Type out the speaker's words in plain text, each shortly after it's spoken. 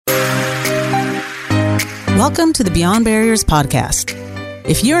Welcome to the Beyond Barriers podcast.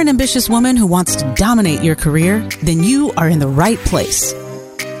 If you're an ambitious woman who wants to dominate your career, then you are in the right place.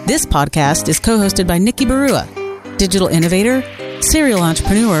 This podcast is co-hosted by Nikki Barua, digital innovator, serial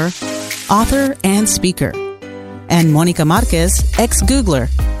entrepreneur, author, and speaker, and Monica Marquez, ex-Googler,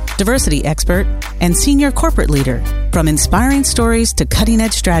 diversity expert, and senior corporate leader. From inspiring stories to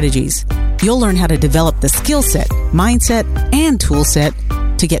cutting-edge strategies, you'll learn how to develop the skill set, mindset, and tool set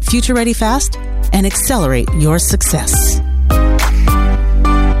to get future-ready fast and accelerate your success.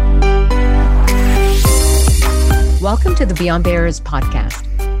 Welcome to the Beyond Barriers podcast.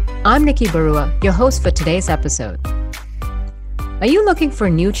 I'm Nikki Barua, your host for today's episode. Are you looking for a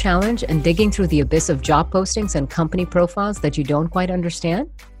new challenge and digging through the abyss of job postings and company profiles that you don't quite understand?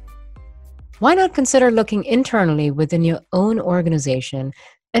 Why not consider looking internally within your own organization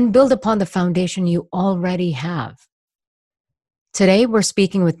and build upon the foundation you already have? Today, we're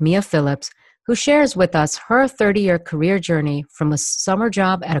speaking with Mia Phillips, who shares with us her 30-year career journey from a summer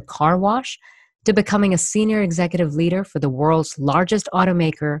job at a car wash to becoming a senior executive leader for the world's largest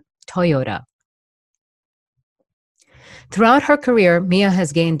automaker, Toyota. Throughout her career, Mia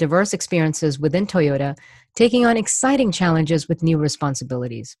has gained diverse experiences within Toyota, taking on exciting challenges with new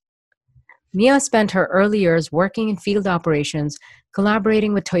responsibilities. Mia spent her early years working in field operations,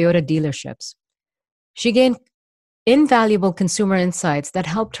 collaborating with Toyota dealerships. She gained invaluable consumer insights that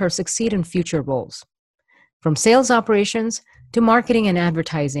helped her succeed in future roles. From sales operations to marketing and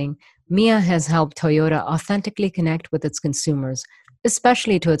advertising, Mia has helped Toyota authentically connect with its consumers,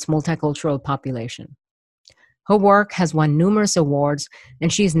 especially to its multicultural population. Her work has won numerous awards,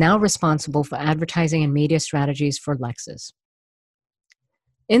 and she is now responsible for advertising and media strategies for Lexus.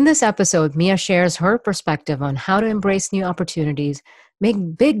 In this episode, Mia shares her perspective on how to embrace new opportunities,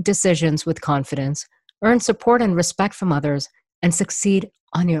 make big decisions with confidence, earn support and respect from others, and succeed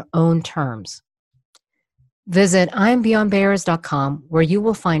on your own terms. Visit IamBeyondBarriers.com, where you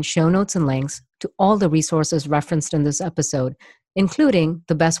will find show notes and links to all the resources referenced in this episode, including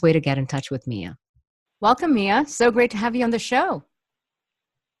the best way to get in touch with Mia. Welcome, Mia. So great to have you on the show.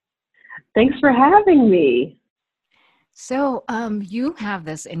 Thanks for having me. So you have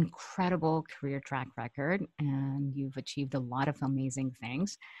this incredible career track record, and you've achieved a lot of amazing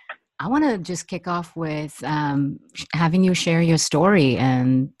things. I want to just kick off with having you share your story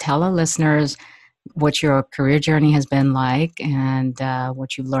and tell our listeners what your career journey has been like and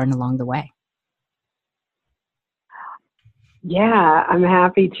what you've learned along the way. Yeah, I'm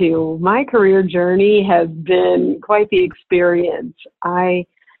happy to. My career journey has been quite the experience. I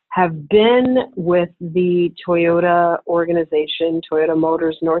have been with the Toyota organization, Toyota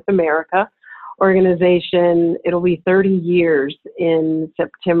Motors North America organization. It'll be 30 years in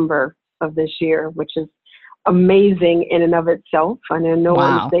September of this year, which is amazing in and of itself. I know no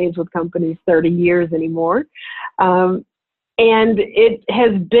one stays with companies 30 years anymore. And it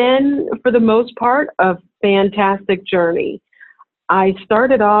has been, for the most part, a fantastic journey. I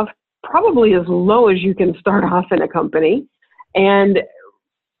started off probably as low as you can start off in a company. And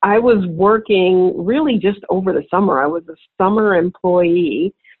I was working really just over the summer. I was a summer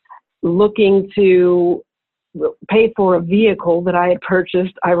employee looking to pay for a vehicle that I had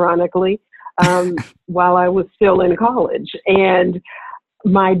purchased, ironically, while I was still in college. And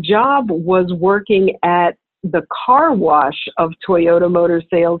my job was working at the car wash of Toyota Motor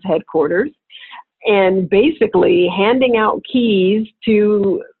Sales headquarters and basically handing out keys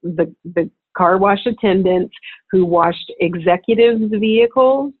to the car wash attendants who washed executives'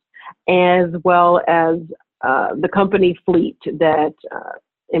 vehicles as well as the company fleet that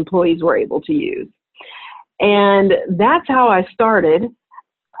employees were able to use. And that's how I started.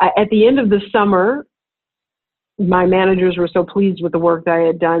 At the end of the summer, my managers were so pleased with the work that I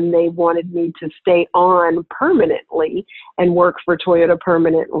had done, they wanted me to stay on permanently and work for Toyota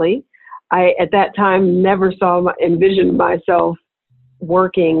permanently. I, at that time, never envisioned myself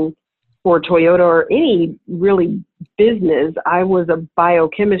working for Toyota or any really business. I was a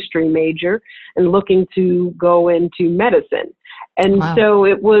biochemistry major and looking to go into medicine. And so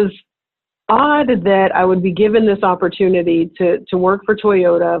it was odd that I would be given this opportunity to work for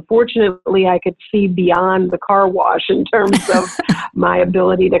Toyota. Fortunately, I could see beyond the car wash in terms of my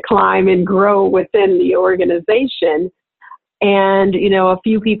ability to climb and grow within the organization. And, you know, a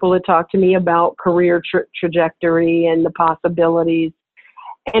few people had talked to me about career trajectory and the possibilities.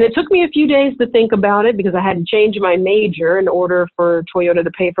 And it took me a few days to think about it because I had to change my major in order for Toyota to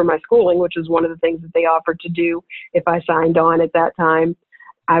pay for my schooling, which is one of the things that they offered to do if I signed on at that time.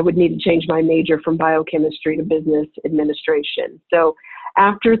 I would need to change my major from biochemistry to business administration. So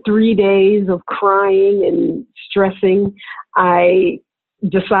after 3 days of crying and stressing, I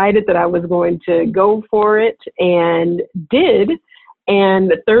decided that I was going to go for it and did.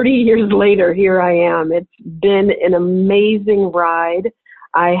 And 30 years later, here I am. It's been an amazing ride.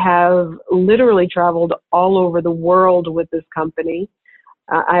 I have literally traveled all over the world with this company.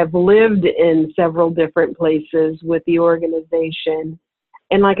 I've lived in several different places with the organization.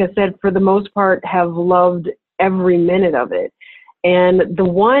 And like I said, for the most part, have loved every minute of it. And the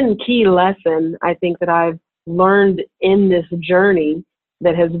one key lesson I think that I've learned in this journey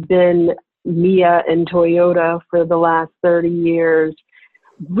that has been Mia and Toyota for the last 30 years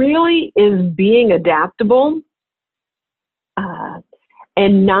really is being adaptable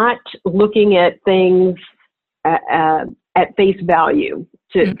and not looking at things at face value,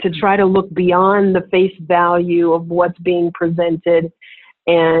 to try to look beyond the face value of what's being presented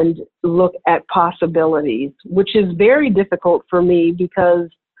and look at possibilities, which is very difficult for me because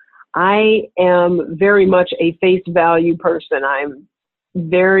I am very much a face value person. I'm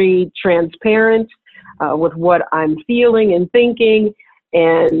very transparent with what I'm feeling and thinking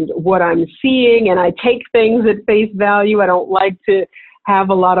and what I'm seeing, and I take things at face value. I don't like to have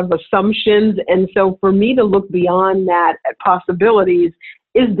a lot of assumptions, and so for me to look beyond that at possibilities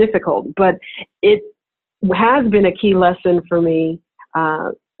is difficult, but it has been a key lesson for me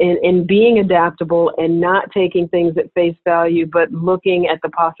in being adaptable and not taking things at face value, but looking at the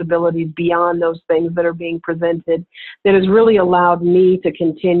possibilities beyond those things that are being presented, that has really allowed me to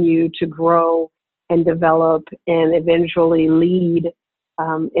continue to grow and develop and eventually lead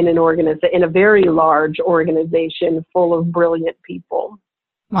in a very large organization full of brilliant people.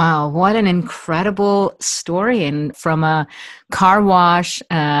 Wow, what an incredible story. And from a car wash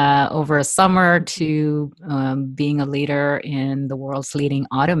over a summer to being a leader in the world's leading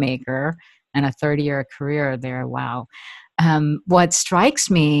automaker and a 30-year career there. Wow. What strikes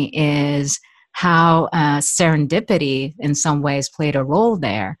me is how serendipity in some ways played a role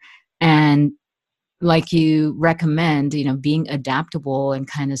there. And like you recommend, being adaptable and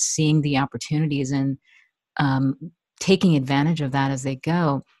kind of seeing the opportunities and taking advantage of that as they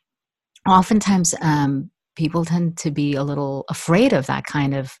go. Oftentimes, people tend to be a little afraid of that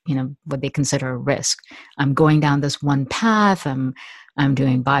kind of, what they consider a risk. I'm going down this one path. I'm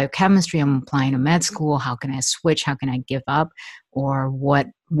doing biochemistry. I'm applying to med school. How can I switch? How can I give up? Or what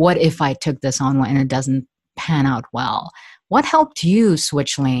if I took this on and it doesn't pan out well? What helped you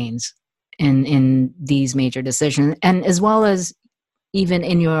switch lanes in these major decisions? And as well as even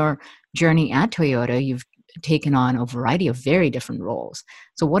in your journey at Toyota, you've taken on a variety of very different roles.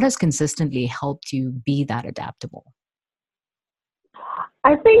 So what has consistently helped you be that adaptable?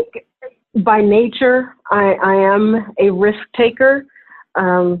 I think by nature, I am a risk taker.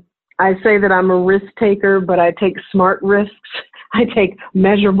 I say that I'm a risk taker, but I take smart risks. I take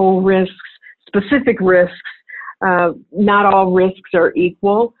measurable risks, specific risks. Not all risks are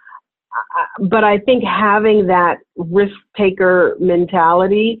equal. But I think having that risk taker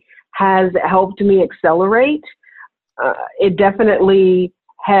mentality has helped me accelerate. It definitely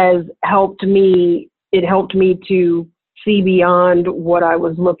has helped me. It helped me to see beyond what I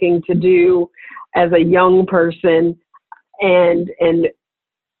was looking to do as a young person and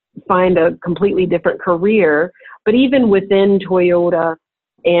find a completely different career. But even within Toyota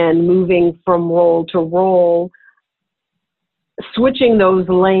and moving from role to role, switching those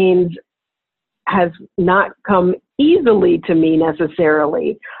lanes has not come easily to me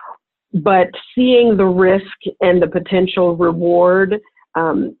necessarily, but seeing the risk and the potential reward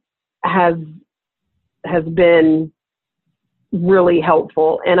has been really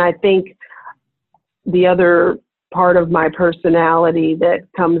helpful. And I think the other part of my personality that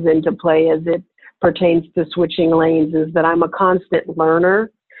comes into play as it pertains to switching lanes is that I'm a constant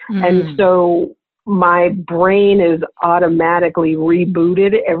learner. And so my brain is automatically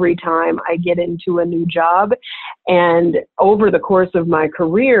rebooted every time I get into a new job. And over the course of my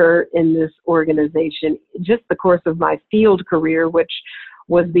career in this organization, just the course of my field career, which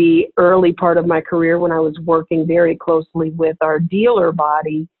was the early part of my career when I was working very closely with our dealer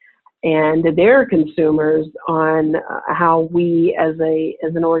body and their consumers on how we as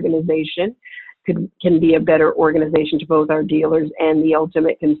an organization can be a better organization to both our dealers and the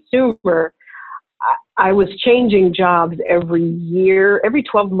ultimate consumer. I was changing jobs every year, every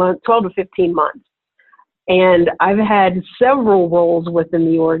 12 to 15 months. And I've had several roles within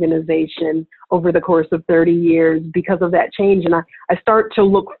the organization over the course of 30 years because of that change. And I start to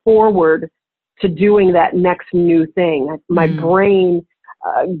look forward to doing that next new thing. My brain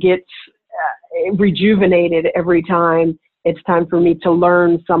gets rejuvenated every time it's time for me to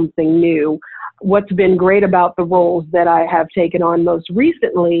learn something new. What's been great about the roles that I have taken on most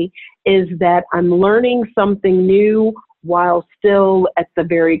recently is that I'm learning something new while still at the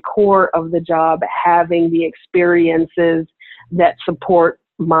very core of the job, having the experiences that support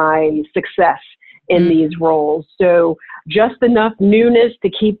my success in these roles. So just enough newness to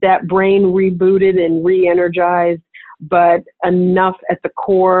keep that brain rebooted and re-energized, but enough at the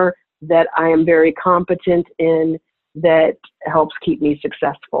core that I am very competent in that helps keep me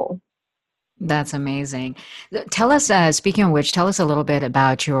successful. That's amazing. Tell us, speaking of which, tell us a little bit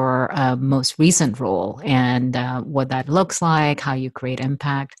about your most recent role and what that looks like, how you create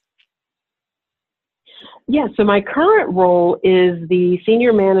impact. Yeah, so my current role is the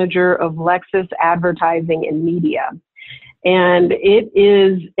Senior Manager of Lexus Advertising and Media. And it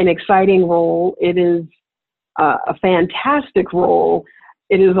is an exciting role. It is a fantastic role.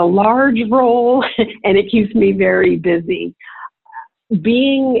 It is a large role, and it keeps me very busy.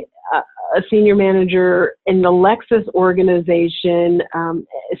 Being a senior manager in the Lexus organization,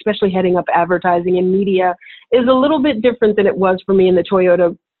 especially heading up advertising and media, is a little bit different than it was for me in the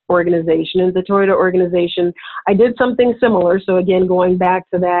Toyota organization. In the Toyota organization, I did something similar. So again, going back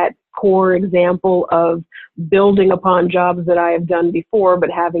to that core example of building upon jobs that I have done before, but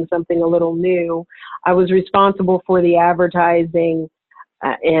having something a little new, I was responsible for the advertising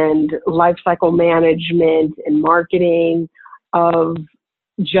and lifecycle management and marketing of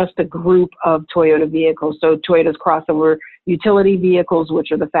just a group of Toyota vehicles. So Toyota's crossover utility vehicles,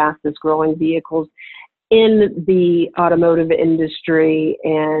 which are the fastest growing vehicles in the automotive industry,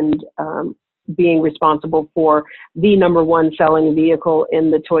 and being responsible for the number one selling vehicle in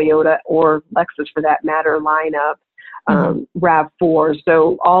the Toyota, or Lexus for that matter, lineup, RAV4.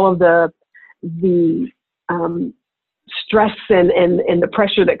 So all of the stress and the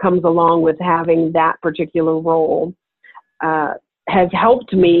pressure that comes along with having that particular role has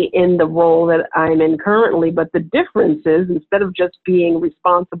helped me in the role that I'm in currently. But the difference is, instead of just being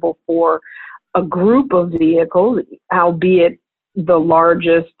responsible for a group of vehicles, albeit the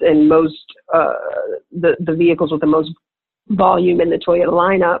largest and most, the vehicles with the most volume in the Toyota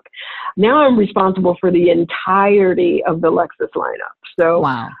lineup, now I'm responsible for the entirety of the Lexus lineup. So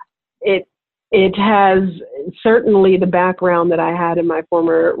wow. It has certainly, the background that I had in my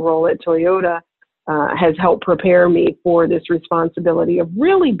former role at Toyota has helped prepare me for this responsibility of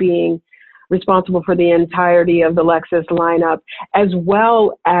really being responsible for the entirety of the Lexus lineup, as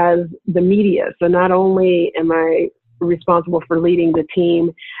well as the media. So not only am I responsible for leading the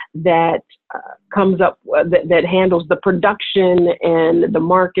team that comes up, that handles the production and the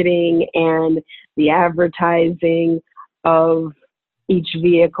marketing and the advertising of each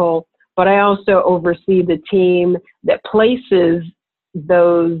vehicle, but I also oversee the team that places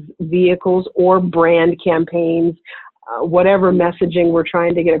those vehicles or brand campaigns, whatever messaging we're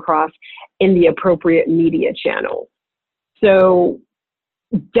trying to get across, in the appropriate media channels. So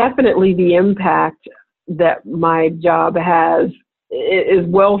definitely the impact that my job has is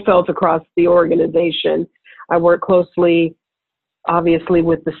well felt across the organization. I work closely, obviously,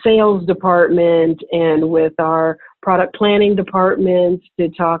 with the sales department and with our product planning departments to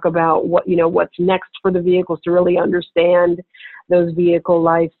talk about what's next for the vehicles, to really understand those vehicle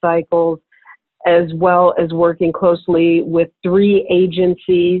life cycles, as well as working closely with 3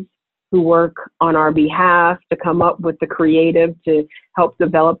 agencies who work on our behalf to come up with the creative, to help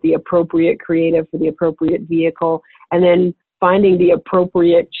develop the appropriate creative for the appropriate vehicle, and then finding the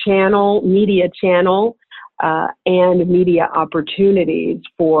appropriate media channel, and media opportunities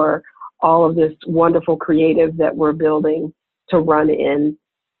for all of this wonderful creative that we're building to run in.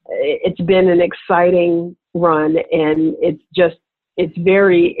 It's been an exciting run, and it's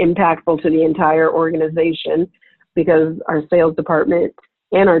very impactful to the entire organization, because our sales department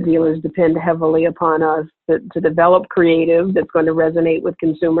and our dealers depend heavily upon us to develop creative that's going to resonate with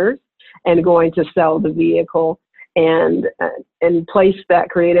consumers and going to sell the vehicle, and place that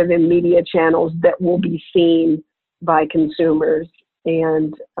creative in media channels that will be seen by consumers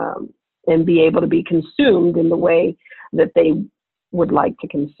and be able to be consumed in the way that they would like to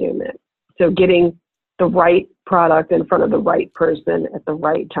consume it. So getting the right product in front of the right person at the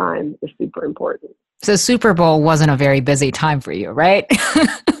right time is super important. So Super Bowl wasn't a very busy time for you, right?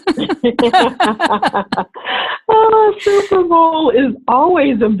 Super Bowl is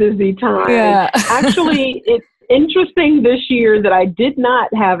always a busy time. Yeah. Actually, it's interesting this year that I did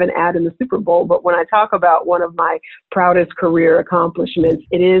not have an ad in the Super Bowl, but when I talk about one of my proudest career accomplishments,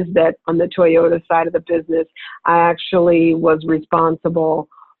 it is that on the Toyota side of the business, I actually was responsible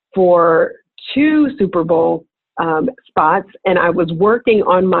for 2 Super Bowl spots, and I was working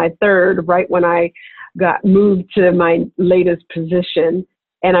on my 3rd right when I got moved to my latest position.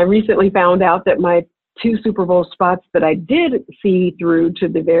 And I recently found out that my 2 Super Bowl spots that I did see through to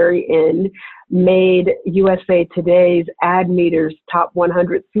the very end made USA Today's Ad Meter's top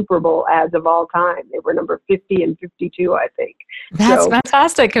 100 Super Bowl ads of all time. They were number 50 and 52, I think. That's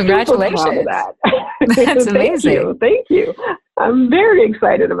fantastic. Congratulations. Super proud of that. That's amazing. Thank you. I'm very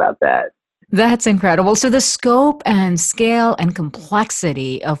excited about that. That's incredible. So the scope and scale and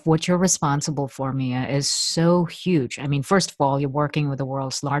complexity of what you're responsible for, Mia, is so huge. I mean, first of all, you're working with the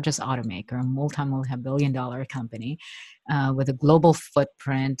world's largest automaker, a multi-billion-dollar company with a global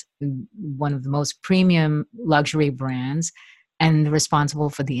footprint, one of the most premium luxury brands, and responsible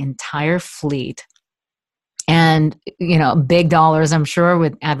for the entire fleet. And, big dollars, I'm sure,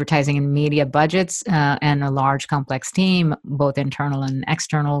 with advertising and media budgets and a large, complex team, both internal and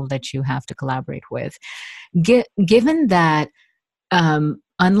external, that you have to collaborate with. Given that,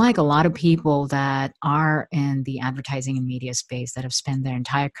 unlike a lot of people that are in the advertising and media space that have spent their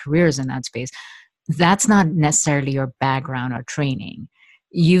entire careers in that space, that's not necessarily your background or training.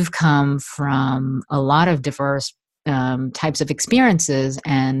 You've come from a lot of diverse types of experiences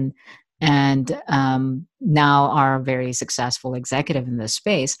and now are a very successful executive in this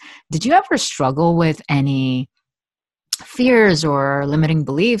space. Did you ever struggle with any fears or limiting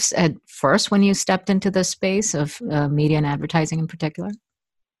beliefs at first when you stepped into the space of media and advertising in particular?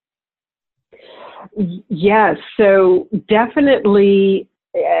 Yes. So definitely,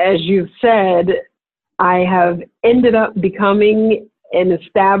 as you've said, I have ended up becoming an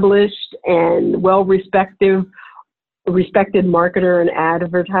established and well-respected marketer and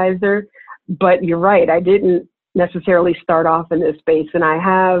advertiser. But you're right, I didn't necessarily start off in this space, and I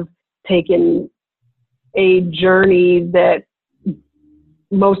have taken a journey that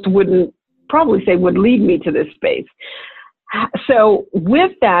most wouldn't probably say would lead me to this space. So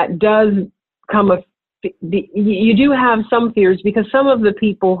with that does come you do have some fears, because some of the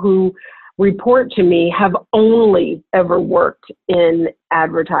people who report to me have only ever worked in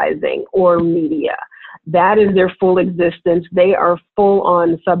advertising or media. That is their full existence. They are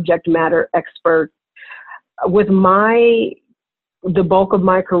full-on subject matter experts. With the bulk of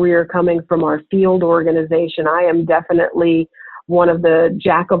my career coming from our field organization, I am definitely one of the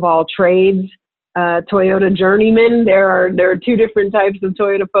jack of all trades Toyota journeymen. There are 2 different types of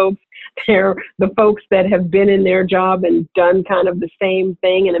Toyota folks. They're the folks that have been in their job and done kind of the same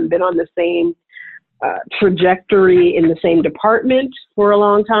thing and have been on the same trajectory in the same department for a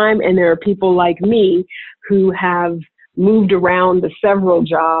long time. And there are people like me who have moved around to several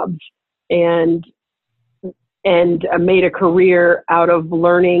jobs and made a career out of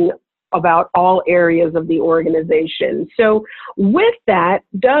learning about all areas of the organization. So with that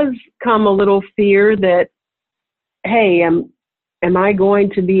does come a little fear that, hey, am I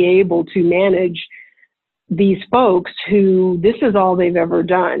going to be able to manage these folks who this is all they've ever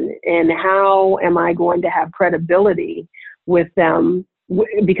done, and how am I going to have credibility with them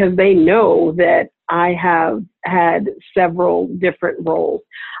because they know that I have had several different roles.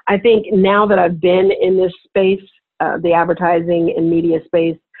 I think now that I've been in this space, the advertising and media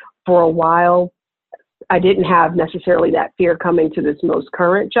space, for a while, I didn't have necessarily that fear coming to this most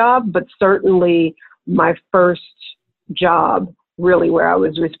current job, but certainly my first job, really where I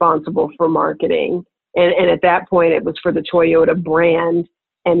was responsible for marketing. And at that point, it was for the Toyota brand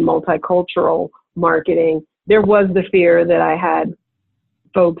and multicultural marketing. There was the fear that I had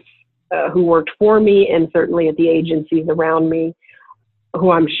folks who worked for me and certainly at the agencies around me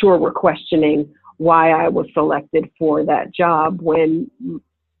who I'm sure were questioning why I was selected for that job when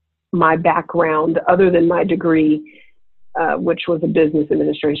my background, other than my degree, which was a business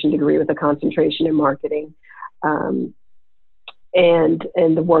administration degree with a concentration in marketing, and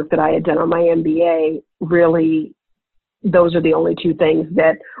the work that I had done on my MBA, really, those are the only 2 things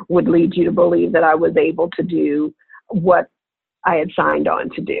that would lead you to believe that I was able to do what I had signed on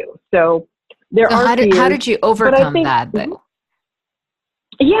to do. So how did you overcome that then?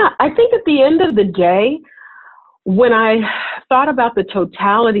 Yeah, I think at the end of the day, when I thought about the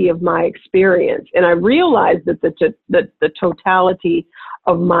totality of my experience, and I realized that the totality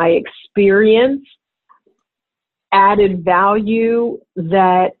of my experience added value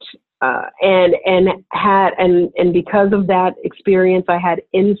that and because of that experience, I had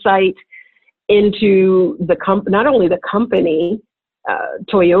insight into not only the company,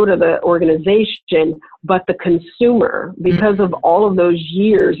 Toyota, the organization, but the consumer, because of all of those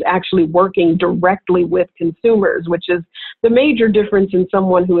years actually working directly with consumers, which is the major difference in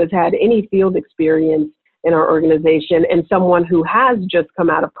someone who has had any field experience in our organization and someone who has just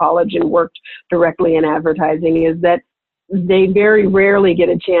come out of college and worked directly in advertising, is that they very rarely get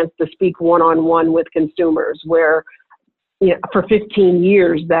a chance to speak one-on-one with consumers, where, for 15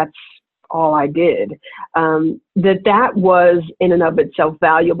 years, that's all I did, that was in and of itself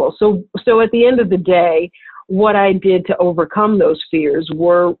valuable. So at the end of the day, what I did to overcome those fears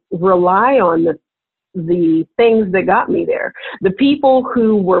were rely on the things that got me there. The people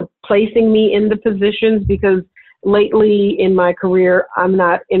who were placing me in the positions, because lately in my career, I'm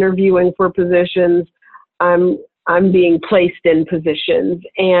not interviewing for positions. I'm being placed in positions.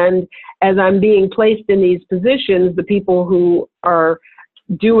 And as I'm being placed in these positions, the people who are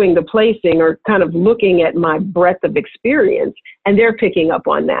doing the placing are kind of looking at my breadth of experience, and they're picking up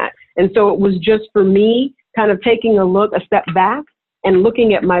on that. And so it was just for me kind of taking a step back and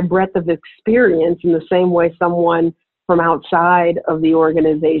looking at my breadth of experience in the same way someone from outside of the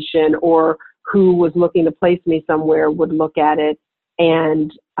organization or who was looking to place me somewhere would look at it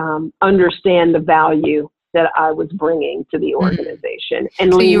and understand the value that I was bringing to the organization,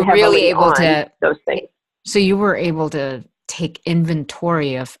 and so you're really able on those things. So you were able to take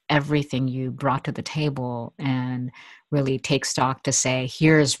inventory of everything you brought to the table and really take stock to say,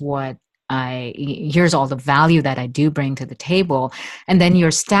 here's all the value that I do bring to the table. And then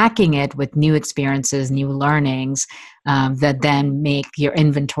you're stacking it with new experiences, new learnings that then make your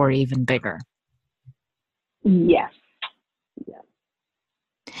inventory even bigger. Yes.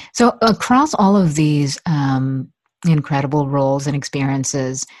 So across all of these incredible roles and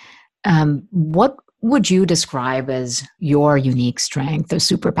experiences, what would you describe as your unique strength or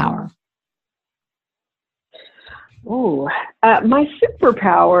superpower? My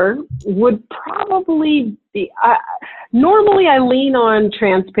superpower would probably be, normally I lean on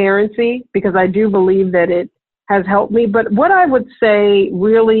transparency because I do believe that it has helped me. But what I would say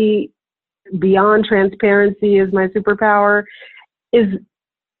really beyond transparency is my superpower is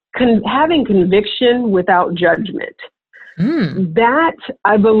having conviction without judgment. That,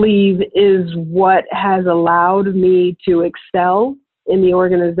 I believe, is what has allowed me to excel in the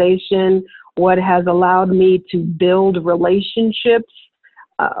organization, what has allowed me to build relationships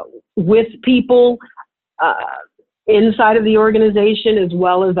with people inside of the organization, as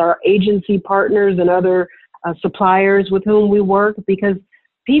well as our agency partners and other suppliers with whom we work, because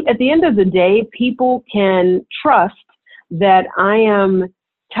at the end of the day, people can trust that I am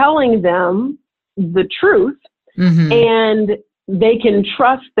telling them the truth, and they can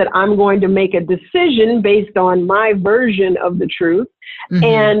trust that I'm going to make a decision based on my version of the truth.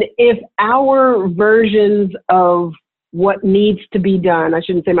 And if our versions of what needs to be done, I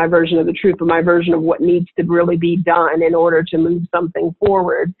shouldn't say my version of the truth, but my version of what needs to really be done in order to move something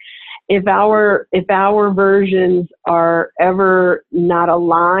forward, if our versions are ever not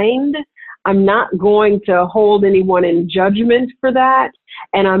aligned, I'm not going to hold anyone in judgment for that.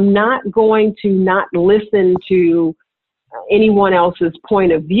 And I'm not going to not listen to anyone else's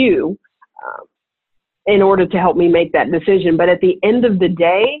point of view in order to help me make that decision. But at the end of the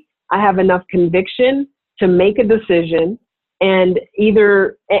day, I have enough conviction to make a decision and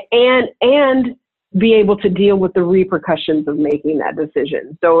and be able to deal with the repercussions of making that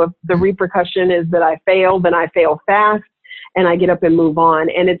decision. So if the repercussion is that I fail, then I fail fast and I get up and move on.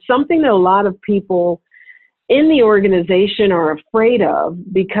 And it's something that a lot of people in the organization are afraid of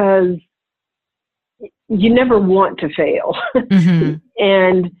because you never want to fail.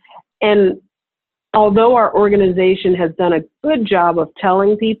 And although our organization has done a good job of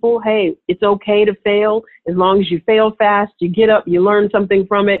telling people, hey, it's okay to fail. As long as you fail fast, you get up, you learn something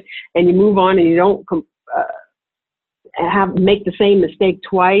from it, and you move on and you don't make the same mistake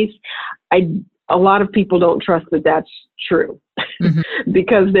twice. A lot of people don't trust that that's true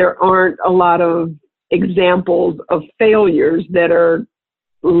because there aren't a lot of examples of failures that are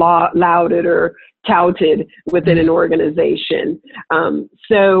lauded or touted within an organization.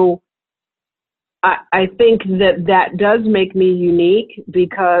 So I think that does make me unique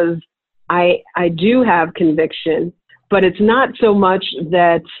because I do have conviction, but it's not so much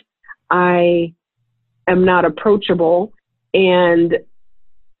that I am not approachable and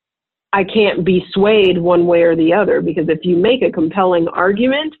I can't be swayed one way or the other, because if you make a compelling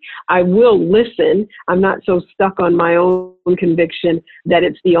argument, I will listen. I'm not so stuck on my own conviction that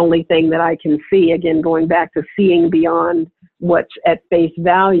it's the only thing that I can see. Again, going back to seeing beyond what's at face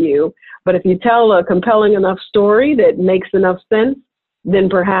value. But if you tell a compelling enough story that makes enough sense, then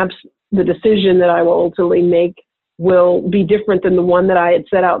perhaps the decision that I will ultimately make will be different than the one that I had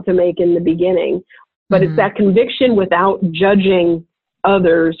set out to make in the beginning. But it's that conviction without judging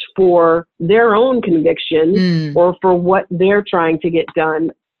others for their own conviction or for what they're trying to get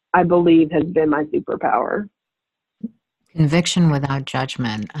done, I believe has been my superpower. Conviction without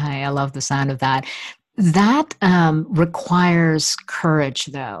judgment. I love the sound of that. That requires courage,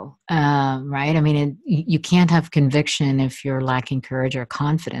 though, right? I mean, you can't have conviction if you're lacking courage or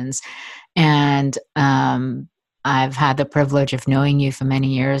confidence. And I've had the privilege of knowing you for many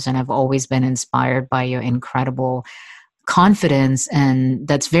years, and I've always been inspired by your incredible confidence, and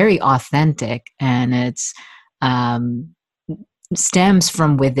that's very authentic, and it's stems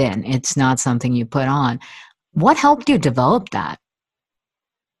from within. It's not something you put on. What helped you develop that?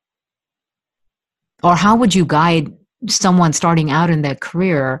 Or how would you guide someone starting out in their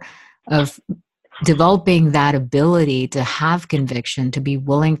career of developing that ability to have conviction, to be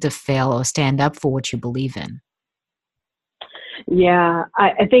willing to fail or stand up for what you believe in? Yeah,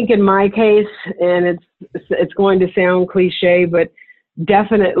 I think in my case, and it's going to sound cliche, but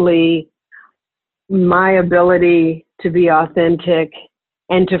definitely my ability to be authentic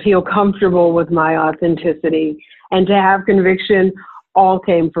and to feel comfortable with my authenticity and to have conviction all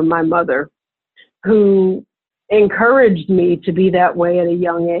came from my mother, who encouraged me to be that way at a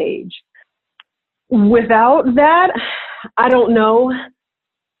young age. Without that, I don't know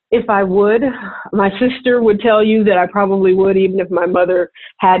if I would. My sister would tell you that I probably would, even if my mother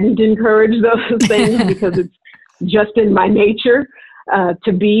hadn't encouraged those things, because it's just in my nature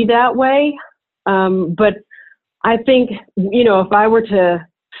to be that way. But I think, if I were to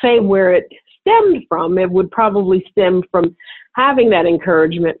say where it stemmed from, it would probably stem from having that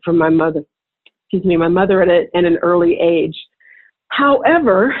encouragement from my mother. My mother at an early age.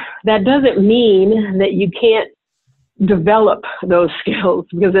 However, that doesn't mean that you can't develop those skills,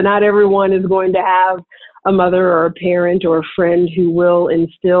 because not everyone is going to have a mother or a parent or a friend who will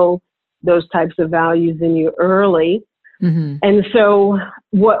instill those types of values in you early. Mm-hmm. And so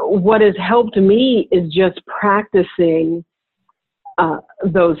what has helped me is just practicing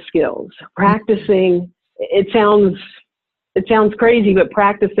those skills. Practicing, it sounds crazy, but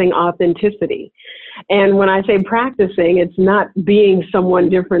practicing authenticity. And when I say practicing, it's not being someone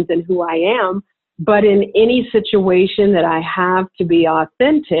different than who I am, but in any situation that I have to be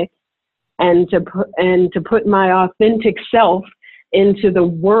authentic and to put my authentic self into the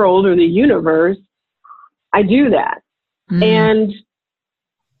world or the universe, I do that. Mm. And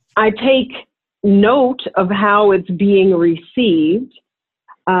I take note of how it's being received.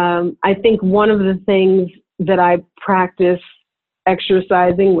 I think one of the things that I practice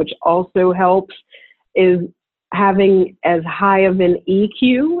exercising, which also helps, is having as high of an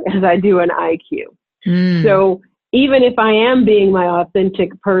EQ as I do an IQ. Mm. So even if I am being my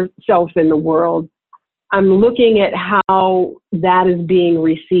authentic self in the world, I'm looking at how that is being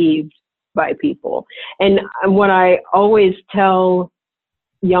received by people. And what I always tell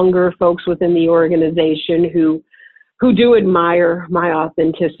younger folks within the organization who do admire my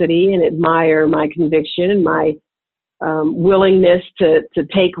authenticity and admire my conviction and my willingness to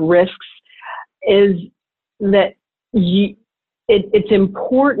take risks, is that it's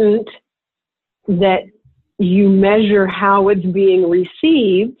important that you measure how it's being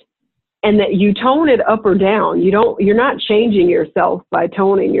received and that you tone it up or down. You're not changing yourself by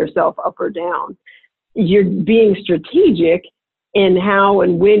toning yourself up or down. You're being strategic in how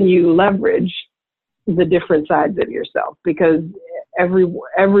and when you leverage the different sides of yourself, because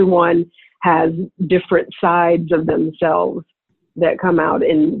everyone has different sides of themselves that come out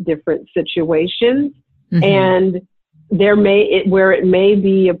in different situations. Mm-hmm. And where it may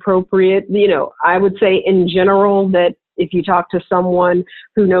be appropriate, I would say in general that if you talk to someone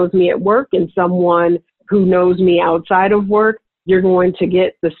who knows me at work and someone who knows me outside of work, you're going to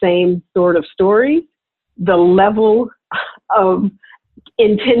get the same sort of story. The level of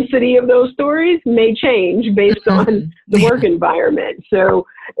intensity of those stories may change based on the work environment. So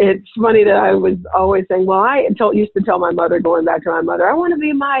it's funny that I was always saying, well, I used to tell my mother, going back to my mother, I want to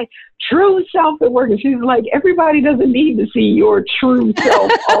be my true self at work. And she's like, everybody doesn't need to see your true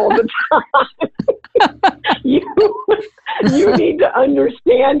self all the time. You need to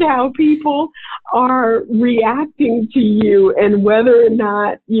understand how people are reacting to you and whether or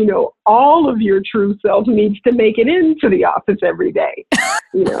not, all of your true self needs to make it into the office every day.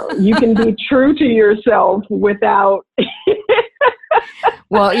 You can be true to yourself without.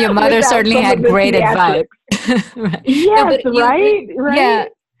 Well, your mother certainly had great advice. Right. Yes, no, right? Yeah.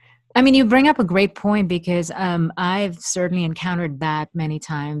 I mean, you bring up a great point, because I've certainly encountered that many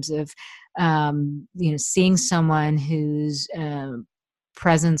times of, seeing someone whose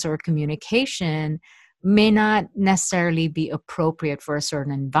presence or communication may not necessarily be appropriate for a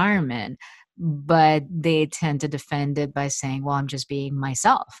certain environment, but they tend to defend it by saying, well, I'm just being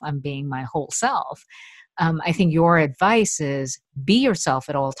myself. I'm being my whole self. I think your advice is be yourself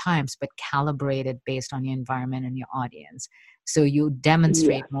at all times, but calibrate it based on your environment and your audience. So you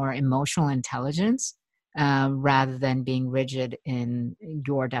demonstrate more emotional intelligence rather than being rigid in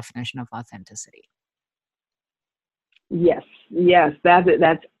your definition of authenticity. Yes,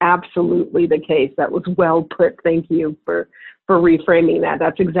 that's absolutely the case. That was well put. Thank you for reframing that.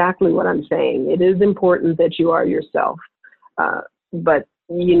 That's exactly what I'm saying. It is important that you are yourself, but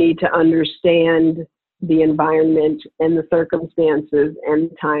you need to understand the environment and the circumstances and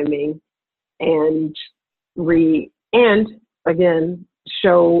timing, and again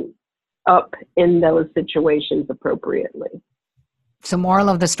show up in those situations appropriately. So, moral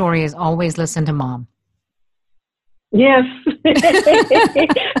of the story is always listen to mom. Yes, that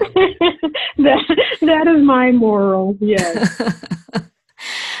is my moral. Yes.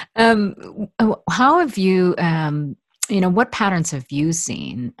 How have you, what patterns have you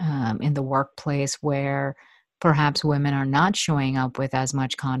seen in the workplace where perhaps women are not showing up with as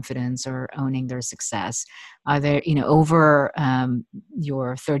much confidence or owning their success? Are there, over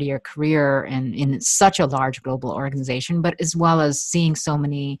your 30-year career and in such a large global organization, but as well as seeing so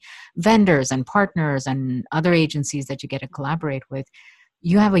many vendors and partners and other agencies that you get to collaborate with,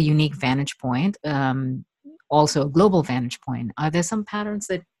 you have a unique vantage point, also a global vantage point. Are there some patterns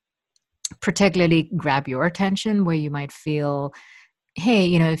that particularly grab your attention where you might feel,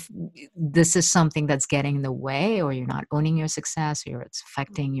 hey, if this is something that's getting in the way, or you're not owning your success, or it's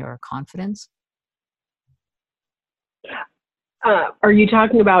affecting your confidence? Are you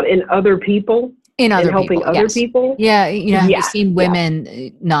talking about in other people? In other helping people, other yes. people? Yeah, have you seen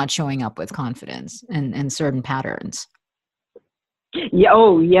women not showing up with confidence and certain patterns? Yeah.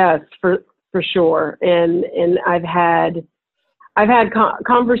 Oh, yes, for sure. And I've had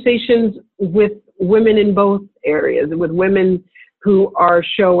conversations with women in both areas, with women who are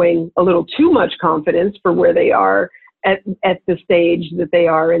showing a little too much confidence for where they are at the stage that they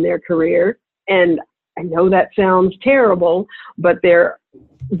are in their career. And I know that sounds terrible, but there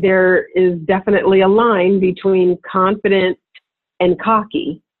is definitely a line between confident and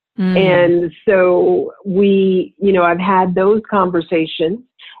cocky. And so I've had those conversations,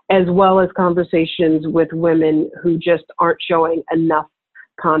 as well as conversations with women who just aren't showing enough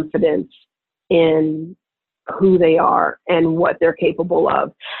confidence in who they are and what they're capable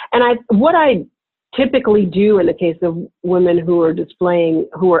of. And what I typically do in the case of women who are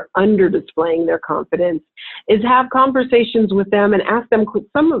under displaying their confidence is have conversations with them and ask them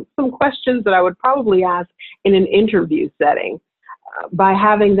some questions that I would probably ask in an interview setting, by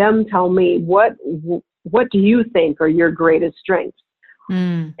having them tell me what do you think are your greatest strengths?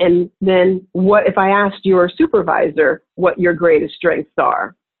 And then what if I asked your supervisor what your greatest strengths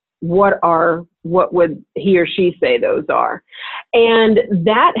are? What would he or she say those are? And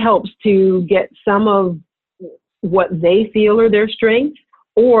that helps to get some of what they feel are their strengths,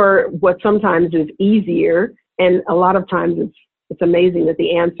 or what sometimes is easier. And a lot of times it's amazing that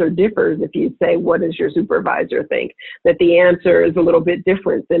the answer differs. If you say, what does your supervisor think? That the answer is a little bit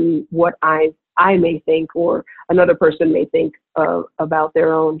different than what I may think, or another person may think about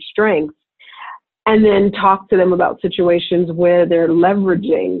their own strengths. And then talk to them about situations where they're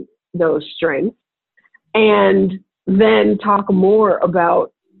leveraging those strengths, and then talk more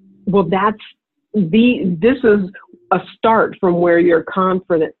about, well, this is a start from where your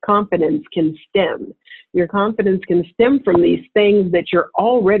confidence can stem. Your confidence can stem from these things that you're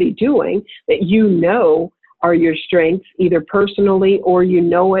already doing, that are your strengths, either personally or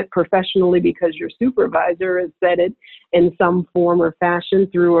it professionally because your supervisor has said it in some form or fashion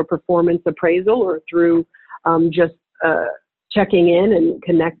through a performance appraisal, or through just checking in and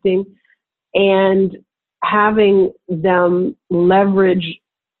connecting, and having them leverage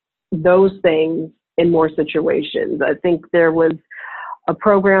those things in more situations. I think there was a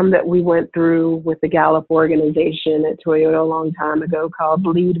program that we went through with the Gallup organization at Toyota a long time ago called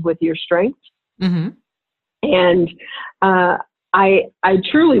Lead with Your Strengths. Mm-hmm. And I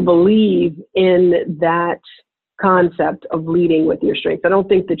truly believe in that concept of leading with your strengths. I don't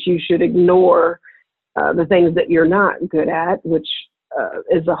think that you should ignore the things that you're not good at, which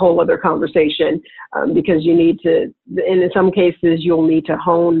is a whole other conversation, because you need to, and in some cases, you'll need to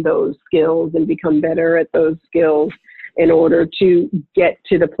hone those skills and become better at those skills in order to get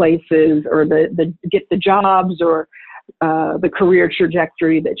to the places, or get the jobs, or the career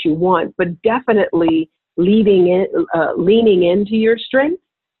trajectory that you want. But definitely leaning into your strengths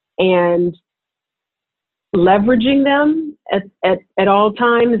and leveraging them at all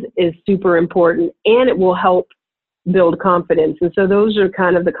times is super important, and it will help build confidence. And so those are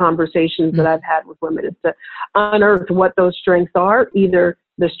kind of the conversations that I've had with women, is to unearth what those strengths are, either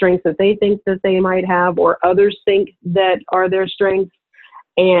the strengths that they think that they might have, or others think that are their strengths,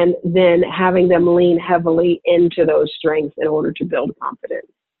 and then having them lean heavily into those strengths in order to build confidence.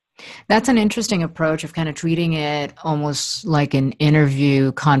 That's an interesting approach of kind of treating it almost like an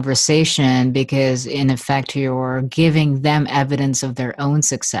interview conversation, because in effect, you're giving them evidence of their own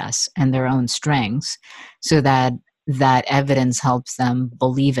success and their own strengths, so that that evidence helps them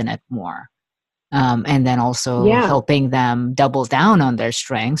believe in it more. And then also Yeah. helping them double down on their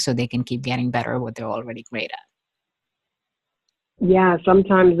strengths so they can keep getting better at what they're already great at. Yeah,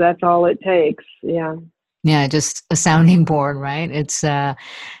 sometimes that's all it takes. Yeah. Yeah, just a sounding board, right? It's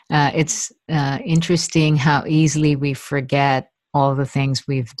interesting how easily we forget all the things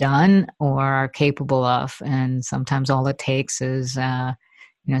we've done or are capable of, and sometimes all it takes is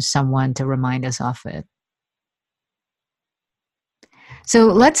someone to remind us of it. So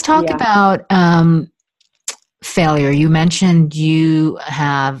let's talk Yeah. about failure. You mentioned you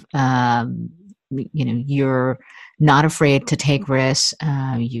have, you're not afraid to take risks.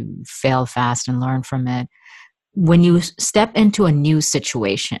 You fail fast and learn from it. When you step into a new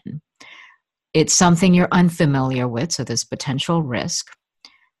situation, it's something you're unfamiliar with, so there's potential risk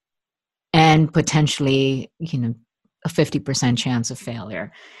and potentially, a 50% chance of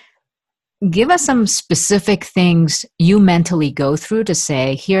failure. Give us some specific things you mentally go through to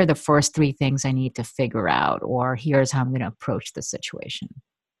say, here are the first 3 things I need to figure out, or here's how I'm going to approach the situation.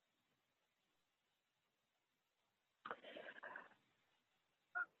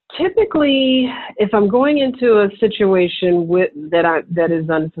 Typically, if I'm going into a situation that is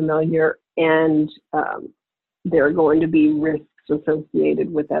unfamiliar, and there are going to be risks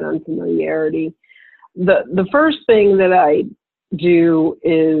associated with that unfamiliarity, the first thing that I do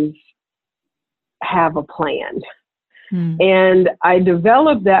is have a plan. And I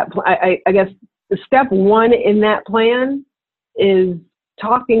develop that. I guess step 1 in that plan is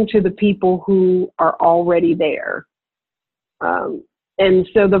talking to the people who are already there. And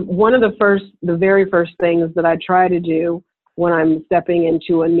so the very first things that I try to do when I'm stepping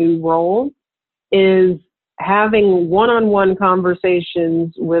into a new role is having one-on-one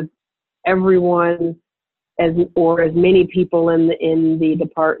conversations with everyone, as many people in the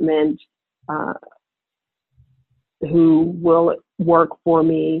department who will work for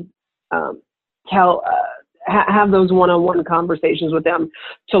me. Have those one-on-one conversations with them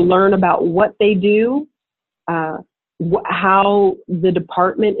to learn about what they do, how the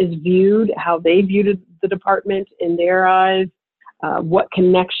department is viewed, how they viewed the department in their eyes, what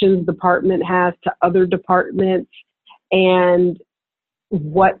connections the department has to other departments, and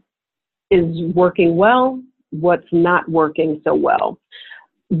what is working well, what's not working so well.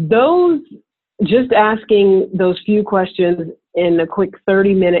 Just asking those few questions in a quick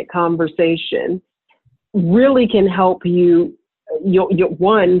 30-minute conversation really can help you.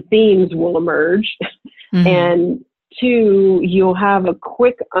 One, themes will emerge, and 2, you'll have a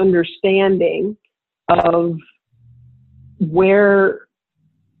quick understanding of where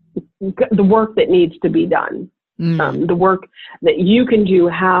the work that needs to be done, the work that you can do,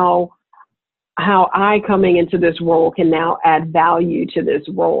 how I, coming into this role, can now add value to this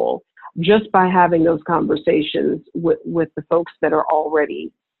role just by having those conversations with the folks that are already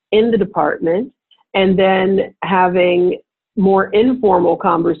in the department, and then having more informal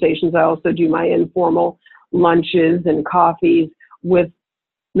conversations. I also do my informal lunches and coffees with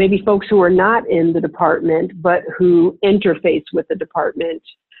maybe folks who are not in the department, but who interface with the department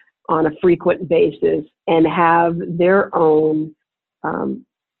on a frequent basis and have their own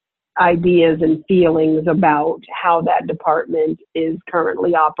ideas and feelings about how that department is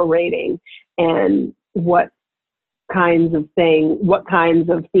currently operating, and what kinds of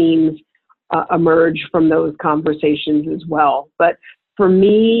themes emerge from those conversations as well. But for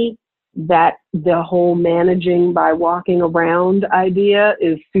me, that the whole managing by walking around idea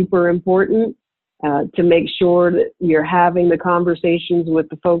is super important, to make sure that you're having the conversations with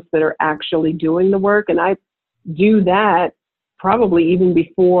the folks that are actually doing the work. And I do that probably even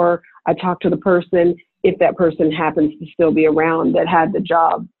before I talk to the person, if that person happens to still be around, that had the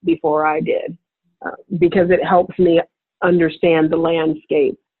job before I did, because it helps me understand the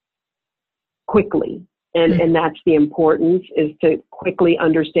landscape quickly. And that's the importance, is to quickly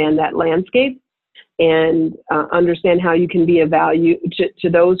understand that landscape and understand how you can be of value to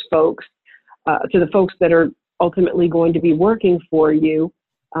those folks, to the folks that are ultimately going to be working for you.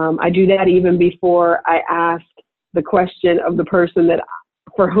 I do that even before I ask the question of the person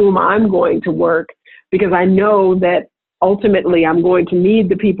for whom I'm going to work, because I know that ultimately I'm going to need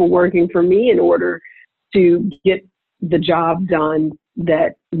the people working for me in order to get the job done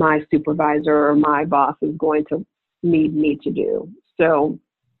that my supervisor or my boss is going to need me to do. So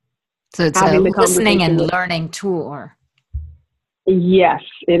it's a listening and learning tour. Yes,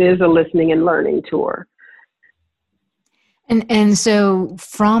 it is a listening and learning tour. And so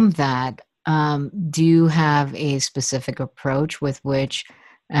from that, do you have a specific approach with which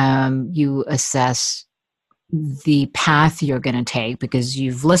you assess the path you're going to take? Because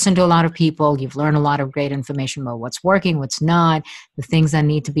you've listened to a lot of people, you've learned a lot of great information about what's working, what's not, the things that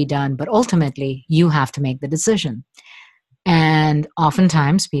need to be done, but ultimately you have to make the decision. And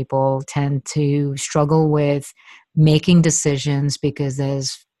oftentimes people tend to struggle with making decisions because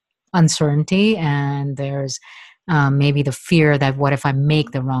there's uncertainty and there's maybe the fear that what if I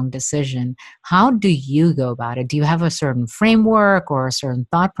make the wrong decision? How do you go about it? Do you have a certain framework or a certain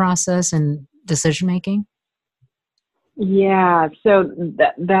thought process in decision making? Yeah, so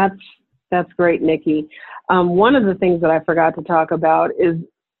that's great, Nikki. One of the things that I forgot to talk about is,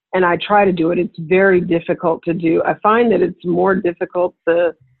 and I try to do it, it's very difficult to do. I find that it's more difficult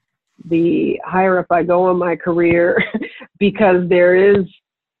the higher up I go in my career because there is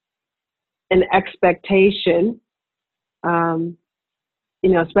an expectation,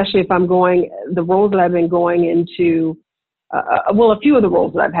 especially if I'm going, the roles that I've been going into, a few of the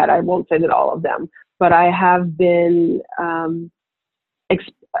roles that I've had, I won't say that all of them, but I have been a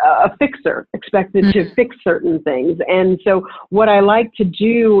fixer, expected to fix certain things. And so what I like to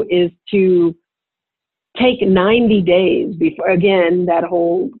do is to take 90 days before, again, that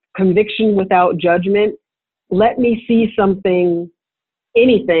whole conviction without judgment. Let me see something,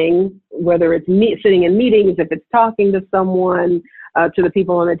 anything, whether it's sitting in meetings, if it's talking to someone, to the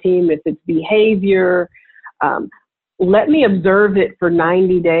people on the team, if it's behavior, let me observe it for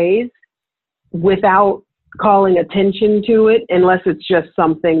 90 days without calling attention to it, unless it's just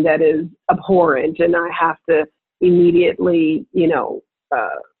something that is abhorrent and I have to immediately,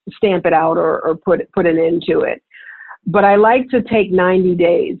 stamp it out or put an end to it. But I like to take 90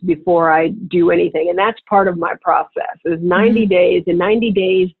 days before I do anything. And that's part of my process is 90 days. In 90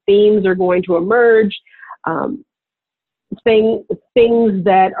 days, themes are going to emerge, things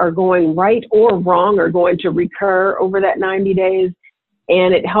that are going right or wrong are going to recur over that 90 days.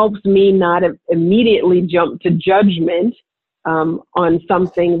 And it helps me not immediately jump to judgment on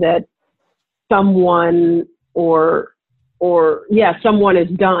something that someone someone has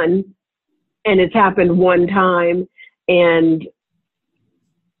done, and it's happened one time and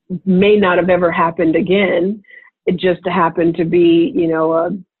may not have ever happened again. It just happened to be, a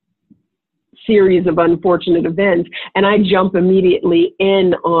series of unfortunate events. And I jump immediately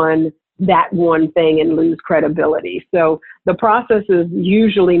in on that one thing and lose credibility. So the process is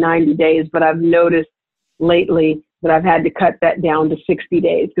usually 90 days, but I've noticed lately that I've had to cut that down to 60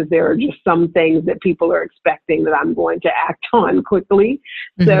 days because there are just some things that people are expecting that I'm going to act on quickly.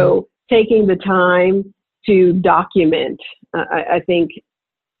 Mm-hmm. So taking the time to document, I think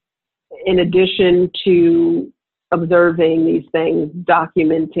in addition to observing these things,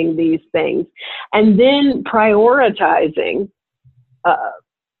 documenting these things, and then prioritizing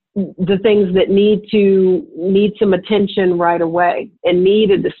the things that need some attention right away and need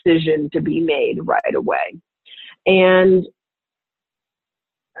a decision to be made right away. And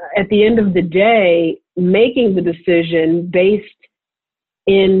at the end of the day, making the decision based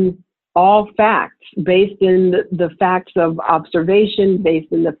in all facts, based in the facts of observation,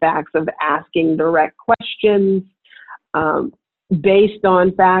 based in the facts of asking direct questions, based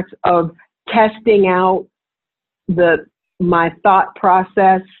on facts of testing out my thought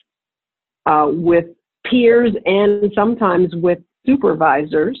process with peers and sometimes with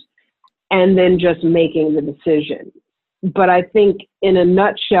supervisors, and then just making the decision. But I think in a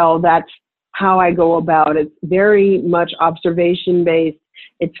nutshell, that's how I go about it. It's very much observation-based.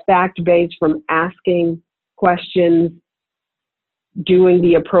 It's fact-based from asking questions, doing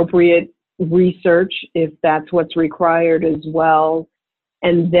the appropriate research if that's what's required as well,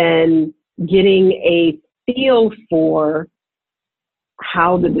 and then getting a feel for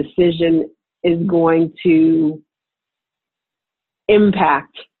how the decision is going to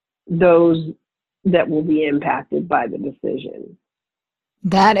impact those that will be impacted by the decision.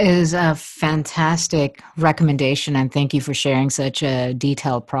 That is a fantastic recommendation, and thank you for sharing such a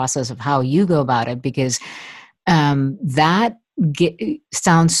detailed process of how you go about it, because that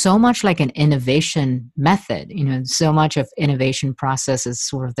sounds so much like an innovation method. So much of innovation process is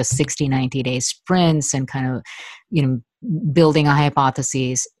sort of the 60, 90-day sprints and kind of, building a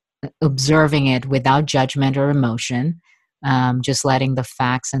hypothesis, observing it without judgment or emotion, just letting the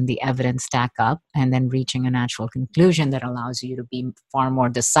facts and the evidence stack up, and then reaching a natural conclusion that allows you to be far more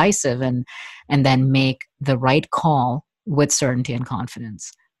decisive and then make the right call with certainty and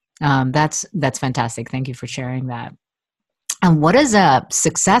confidence. That's fantastic. Thank you for sharing that. And what is a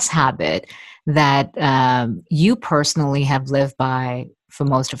success habit that you personally have lived by for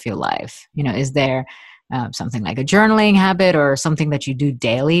most of your life? Is there something like a journaling habit or something that you do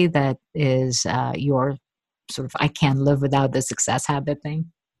daily that is your sort of, I can't live without the success habit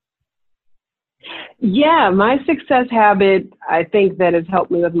thing? Yeah, my success habit, I think that has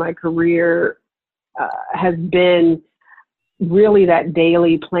helped me with my career has been really that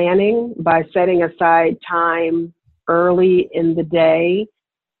daily planning by setting aside time early in the day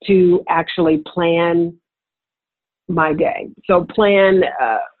to actually plan my day. So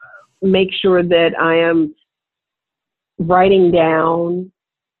make sure that I am writing down,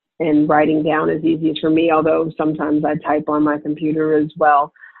 and writing down is easiest for me, although sometimes I type on my computer as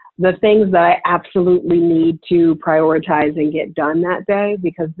well, the things that I absolutely need to prioritize and get done that day,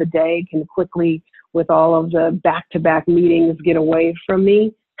 because the day can quickly, with all of the back-to-back meetings, get away from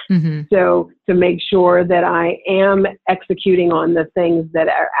me. Mm-hmm. So to make sure that I am executing on the things that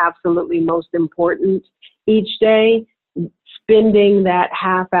are absolutely most important each day, spending that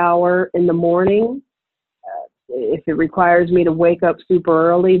half hour in the morning. If it requires me to wake up super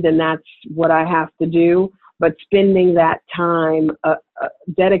early, then that's what I have to do. But spending that time,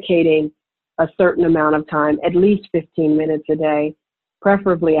 dedicating a certain amount of time, at least 15 minutes a day,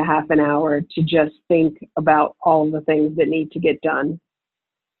 preferably a half an hour, to just think about all the things that need to get done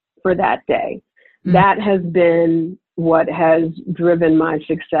for that day. Mm-hmm. That has been what has driven my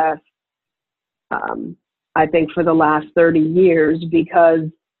success, I think, for the last 30 years, because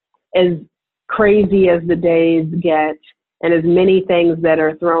as crazy as the days get and as many things that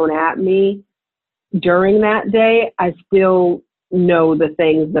are thrown at me during that day, I still know the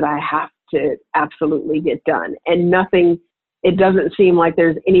things that I have to absolutely get done. And it doesn't seem like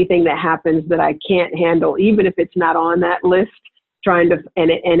there's anything that happens that I can't handle, even if it's not on that list, and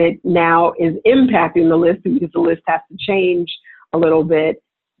it now is impacting the list because the list has to change a little bit.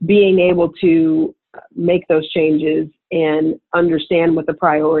 Being able to make those changes and understand what the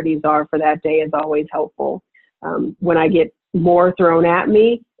priorities are for that day is always helpful. When I get more thrown at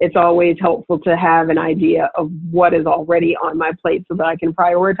me, it's always helpful to have an idea of what is already on my plate so that I can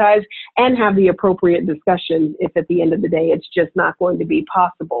prioritize and have the appropriate discussions if at the end of the day it's just not going to be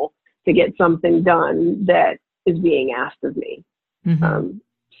possible to get something done that is being asked of me. Mm-hmm.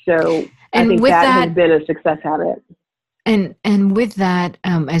 So I think that has been a success habit. And with that,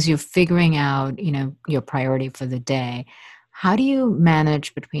 as you're figuring out, your priority for the day, how do you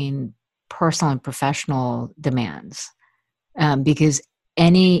manage between personal and professional demands? Because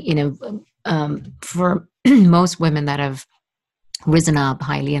for most women that have risen up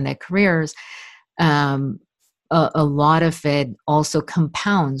highly in their careers, a lot of it also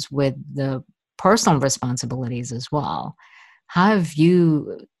compounds with the personal responsibilities as well. How have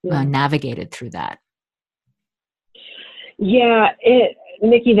you navigated through that? Yeah,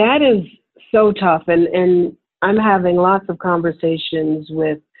 Nikki, that is so tough. And I'm having lots of conversations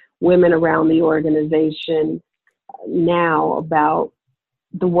with women around the organization now about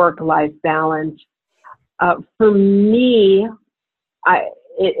the work-life balance. For me,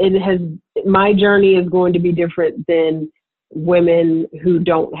 my journey is going to be different than women who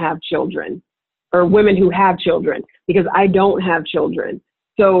don't have children, or women who have children, because I don't have children.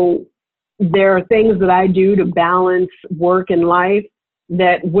 So there are things that I do to balance work and life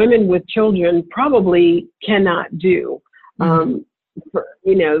that women with children probably cannot do. Mm-hmm.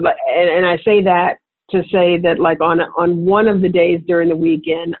 And I say that to say that, like, on one of the days during the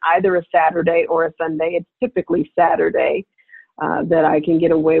weekend, either a Saturday or a Sunday, it's typically Saturday that I can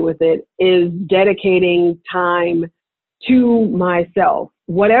get away with it, is dedicating time to myself,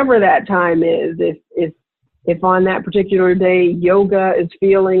 whatever that time is. If on that particular day yoga is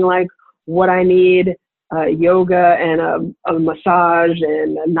feeling like what I need, yoga and a massage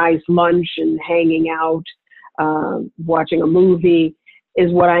and a nice lunch and hanging out, watching a movie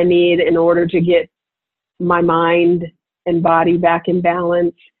is what I need in order to get my mind and body back in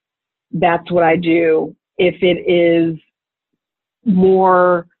balance, that's what I do. If it is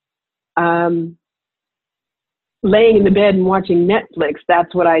more laying in the bed and watching Netflix,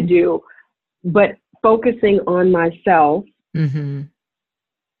 that's what I do. But focusing on myself, mm-hmm.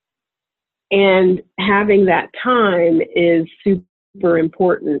 and having that time is super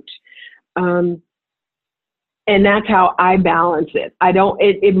important. And that's how I balance it.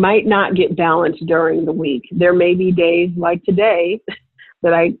 It might not get balanced during the week. There may be days like today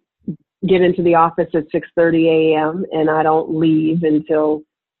that I get into the office at 6:30 a.m. and I don't leave until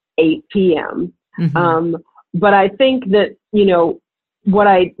 8 p.m. Mm-hmm. But I think that, what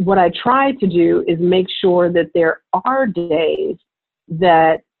I try to do is make sure that there are days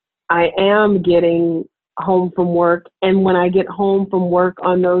that I am getting home from work. And when I get home from work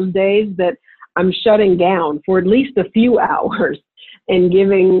on those days, that I'm shutting down for at least a few hours and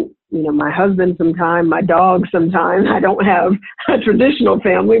giving my husband some time, my dog some time. I don't have a traditional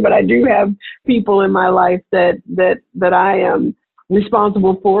family, but I do have people in my life that I am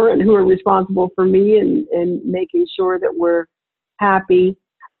responsible for and who are responsible for me and making sure that we're happy.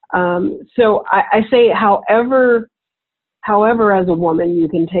 So I say, however, as a woman, you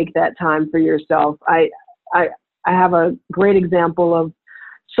can take that time for yourself. I have a great example of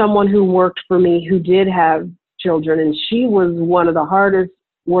someone who worked for me who did have children, and she was one of the hardest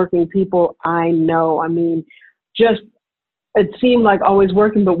working people I know. I mean, just, it seemed like always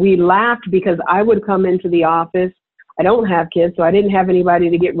working, but we laughed because I would come into the office. I don't have kids, so I didn't have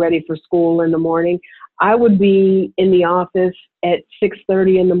anybody to get ready for school in the morning. I would be in the office at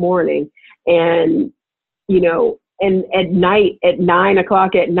 6:30 in the morning, and, and at night, at 9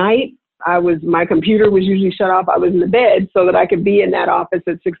 o'clock at night, my computer was usually shut off. I was in the bed so that I could be in that office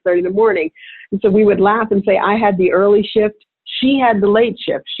at 6:30 in the morning. And so we would laugh and say, I had the early shift. She had the late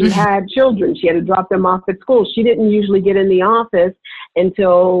shift. She had children. She had to drop them off at school. She didn't usually get in the office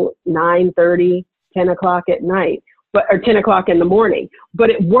until 9:30, 10 o'clock at night, or 10 o'clock in the morning.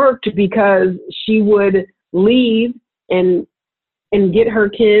 But it worked because she would leave and get her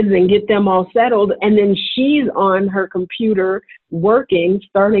kids and get them all settled. And then she's on her computer working,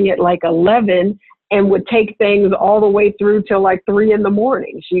 starting at like 11, and would take things all the way through till like 3 in the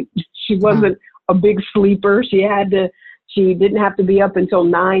morning. She wasn't a big sleeper. She didn't have to be up until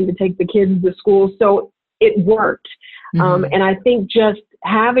 9 to take the kids to school. So it worked. And I think just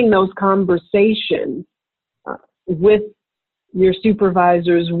having those conversations with your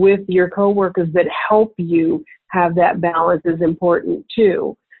supervisors, with your coworkers that help you have that balance is important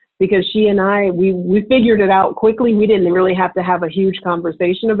too. Because she and I, we figured it out quickly. We didn't really have to have a huge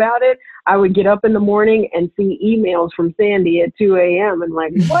conversation about it. I would get up in the morning and see emails from Sandy at 2 a.m. and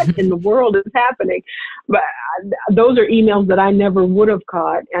like, what in the world is happening? But those are emails that I never would have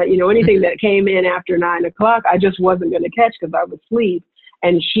caught. Anything that came in after 9 o'clock, I just wasn't going to catch because I would sleep,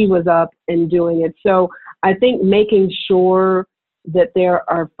 and she was up and doing it. So I think making sure that there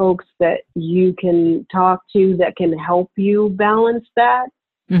are folks that you can talk to that can help you balance that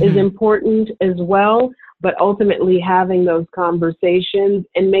is important as well. But ultimately having those conversations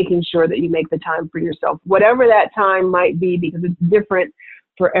and making sure that you make the time for yourself, whatever that time might be, because it's different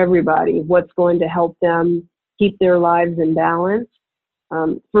for everybody, what's going to help them keep their lives in balance.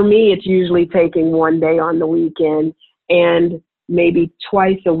 For me, it's usually taking one day on the weekend and maybe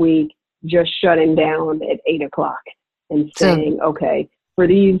twice a week, just shutting down at 8 o'clock and saying, okay, for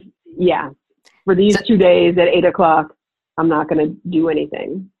these 2 days at 8 o'clock, I'm not going to do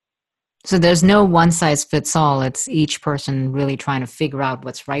anything. So there's no one size fits all. It's each person really trying to figure out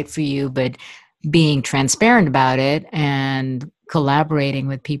what's right for you, but being transparent about it and collaborating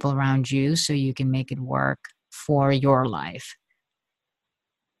with people around you so you can make it work for your life.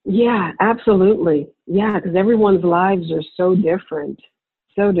 Yeah, absolutely. Yeah, because everyone's lives are so different.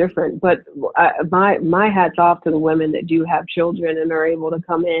 But my hat's off to the women that do have children and are able to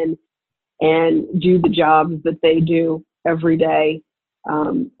come in and do the jobs that they do every day,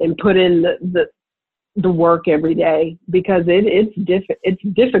 and put in the work every day, because it's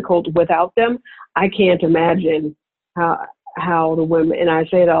difficult without them. I can't imagine how the women, and I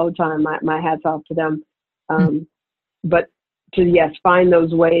say it all the time, my hat's off to them. But to find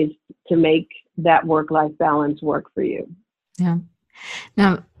those ways to make that work-life balance work for you. Yeah.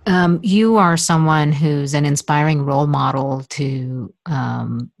 Now, you are someone who's an inspiring role model to,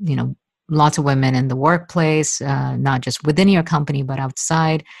 lots of women in the workplace, not just within your company, but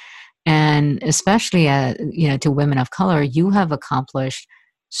outside. And especially, to women of color, you have accomplished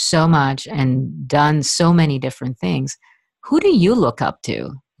so much and done so many different things. Who do you look up to?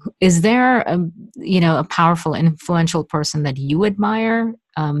 Is there, a powerful, influential person that you admire,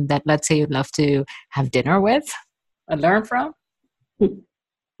 that, let's say, you'd love to have dinner with or learn from?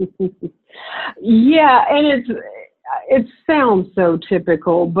 Yeah, and it sounds so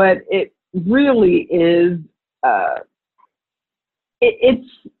typical, but it really is. It's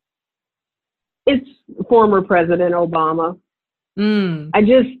former President Obama.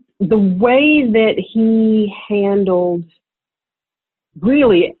 The way that he handled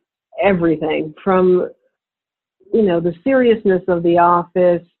really everything, from the seriousness of the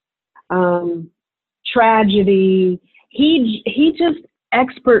office, tragedy. He just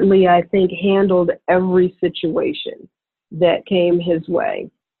expertly, I think, handled every situation that came his way.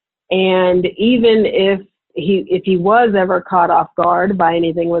 And even if he was ever caught off guard by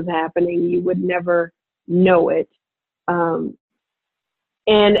anything was happening, you would never know it. And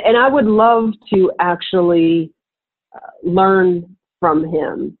I would love to actually learn from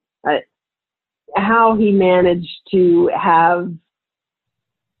him how he managed to have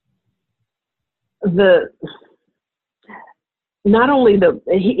not only because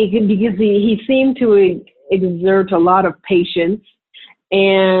he seemed to exert a lot of patience,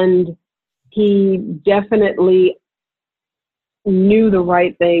 and he definitely knew the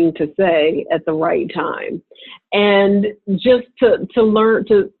right thing to say at the right time. And just to learn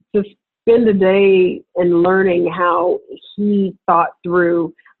to spend a day in learning how he thought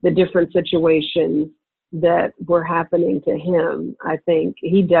through the different situations that were happening to him, I think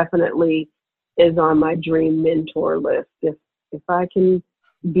he definitely is on my dream mentor list. If I can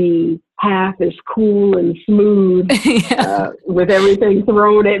be half as cool and smooth with everything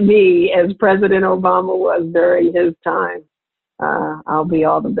thrown at me as President Obama was during his time, I'll be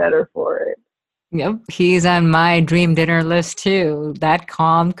all the better for it. Yep, he's on my dream dinner list too. That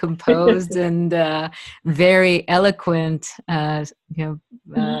calm, composed, and very eloquent,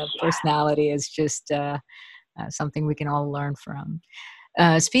 personality is just something we can all learn from.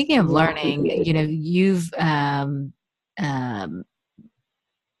 Speaking of learning, you've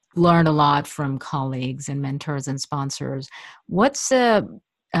learned a lot from colleagues and mentors and sponsors. What's a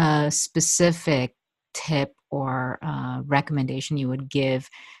specific tip or recommendation you would give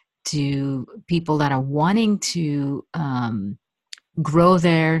to people that are wanting to grow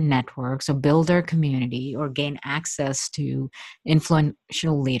their networks or build their community or gain access to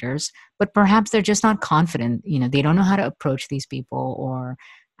influential leaders, but perhaps they're just not confident, they don't know how to approach these people or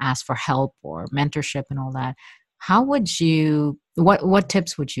ask for help or mentorship and all that. How would you, what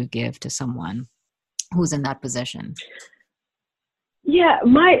tips would you give to someone who's in that position? Yeah,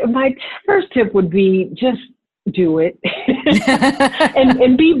 my first tip would be just do it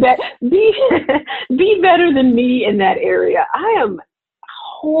and be better than me in that area. I am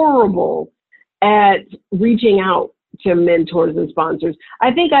horrible at reaching out to mentors and sponsors.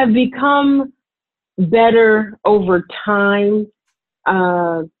 I think I've become better over time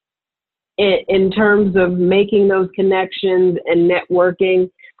in terms of making those connections and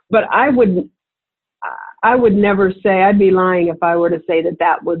networking, but I would never say, I'd be lying if I were to say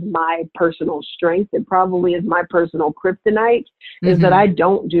that was my personal strength. It probably is my personal kryptonite, is that I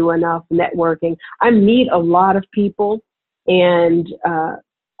don't do enough networking. I meet a lot of people and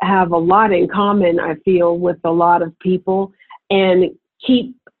have a lot in common, I feel, with a lot of people, and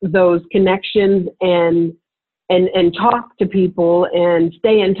keep those connections and talk to people and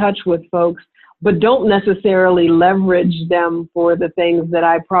stay in touch with folks, but don't necessarily leverage them for the things that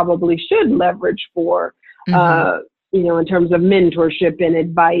I probably should leverage for. In terms of mentorship and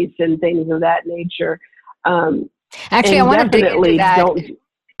advice and things of that nature. Actually, I want to dig into that.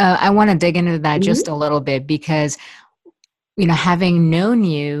 I want to dig into that just a little bit because, having known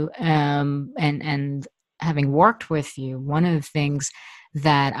you and having worked with you, one of the things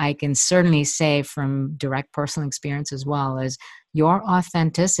that I can certainly say from direct personal experience as well is your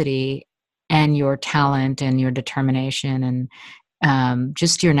authenticity and your talent and your determination and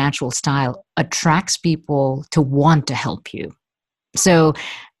just your natural style attracts people to want to help you. So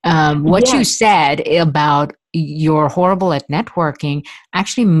what you said about you're horrible at networking,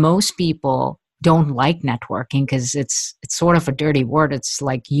 actually most people don't like networking because it's sort of a dirty word. It's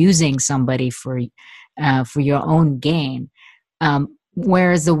like using somebody for your own gain.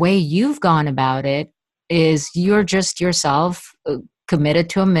 Whereas the way you've gone about it is you're just yourself, committed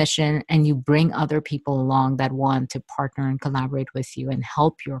to a mission, and you bring other people along that want to partner and collaborate with you and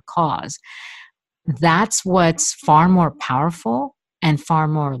help your cause. That's what's far more powerful and far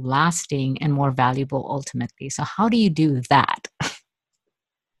more lasting and more valuable ultimately. So how do you do that?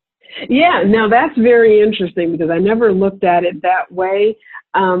 Yeah, no, that's very interesting because I never looked at it that way.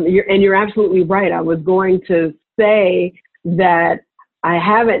 You're absolutely right. I was going to say that I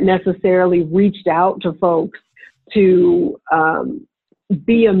haven't necessarily reached out to folks to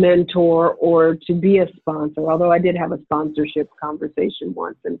be a mentor or to be a sponsor, although I did have a sponsorship conversation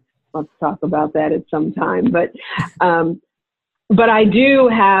once, and let's talk about that at some time. But I do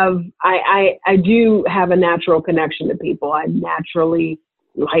have I do have a natural connection to people. I naturally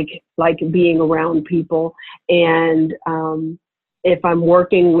like being around people, and if I'm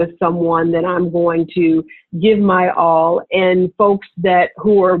working with someone, then I'm going to give my all. And folks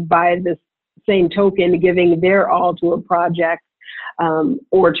who are by the same token giving their all to a project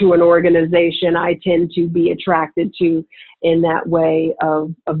or to an organization, I tend to be attracted to in that way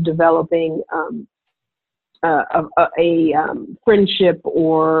of developing a friendship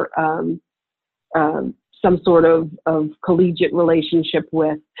or some sort of collegiate relationship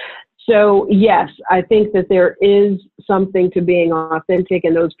with. So yes, I think that there is something to being authentic,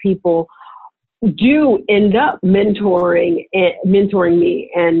 and those people do end up mentoring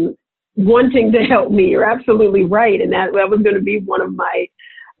me and wanting to help me. You're absolutely right. And that was going to be one of my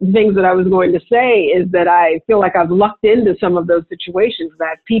things that I was going to say is that I feel like I've lucked into some of those situations,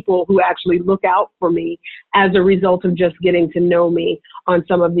 that people who actually look out for me as a result of just getting to know me on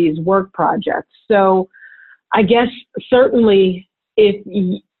some of these work projects. So I guess certainly if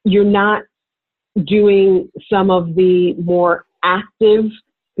you're not doing some of the more active,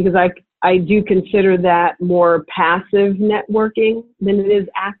 because I do consider that more passive networking than it is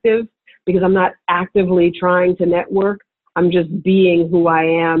active, because I'm not actively trying to network. I'm just being who I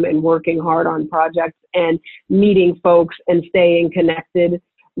am and working hard on projects and meeting folks and staying connected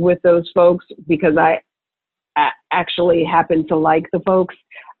with those folks because I actually happen to like the folks,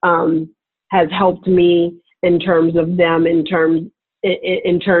 has helped me in terms of them, in turn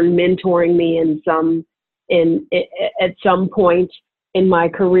mentoring me at some point in my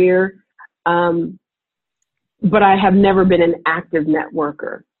career. But I have never been an active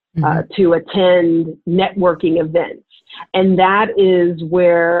networker to attend networking events. And that is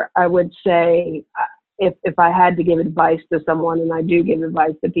where I would say, if I had to give advice to someone, and I do give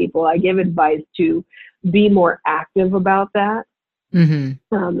advice to people, I give advice to be more active about that. And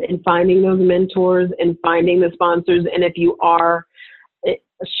finding those mentors and finding the sponsors. And if you are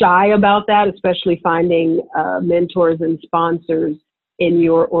shy about that, especially finding mentors and sponsors in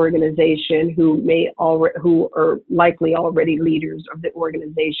your organization who are likely already leaders of the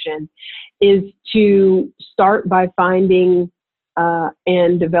organization, is to start by finding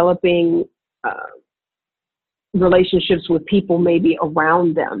and developing relationships with people maybe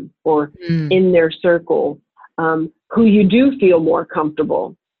around them or in their circle, who you do feel more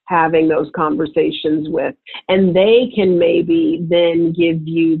comfortable having those conversations with. And they can maybe then give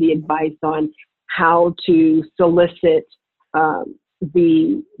you the advice on how to solicit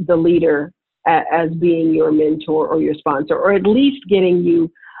the leader as being your mentor or your sponsor, or at least getting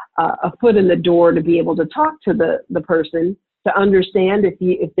you a foot in the door to be able to talk to the person, to understand if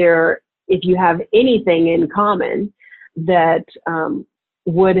you have anything in common that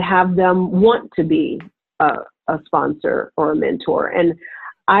would have them want to be a sponsor or a mentor. And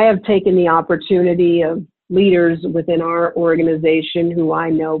I have taken the opportunity of leaders within our organization who I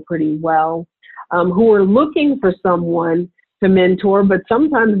know pretty well, who are looking for someone to mentor, but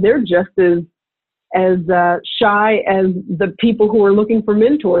sometimes they're just as shy as the people who are looking for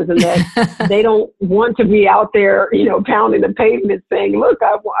mentors, and that they don't want to be out there, pounding the pavement saying, look,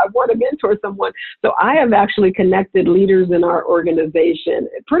 I want to mentor someone. So I have actually connected leaders in our organization,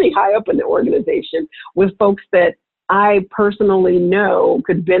 pretty high up in the organization, with folks that I personally know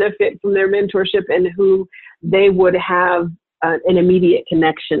could benefit from their mentorship and who they would have an immediate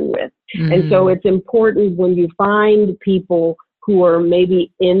connection with. And so it's important when you find people who are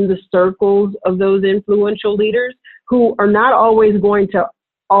maybe in the circles of those influential leaders, who are not always going to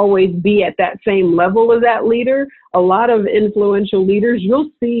be at that same level as that leader. A lot of influential leaders, you'll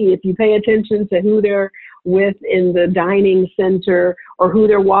see if you pay attention to who they're with in the dining center or who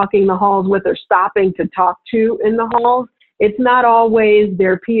they're walking the halls with or stopping to talk to in the halls, it's not always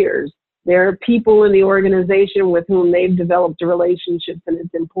their peers. There are people in the organization with whom they've developed relationships, and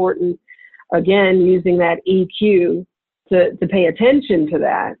it's important, again, using that EQ to pay attention to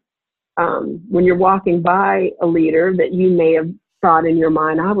that. When you're walking by a leader that you may have thought in your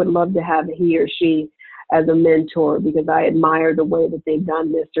mind, I would love to have he or she as a mentor because I admire the way that they've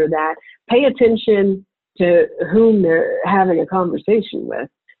done this or that. Pay attention to whom they're having a conversation with,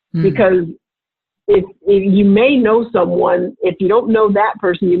 because if you may know someone, if you don't know that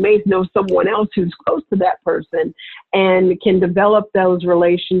person, you may know someone else who's close to that person and can develop those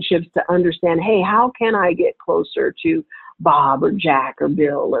relationships to understand, hey, how can I get closer to Bob or Jack or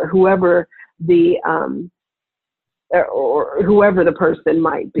Bill or whoever the person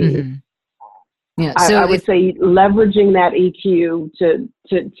might be. Yeah, I would say leveraging that EQ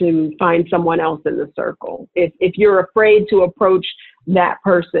to find someone else in the circle. If you're afraid to approach that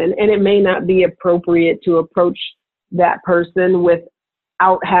person, and it may not be appropriate to approach that person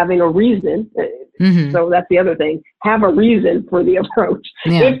without having a reason. So that's the other thing. Have a reason for the approach.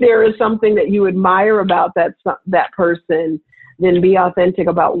 Yeah. If there is something that you admire about that person, then be authentic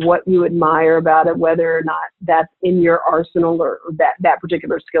about what you admire about it, whether or not that's in your arsenal or that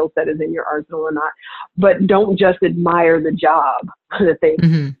particular skill set is in your arsenal or not. But don't just admire the job that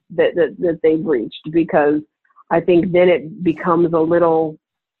they've reached, because I think then it becomes a little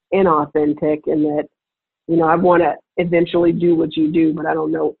inauthentic, in that, I want to eventually do what you do, but I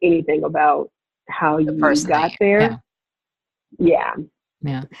don't know anything about how you got there. Yeah.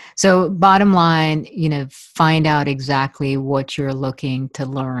 So bottom line, find out exactly what you're looking to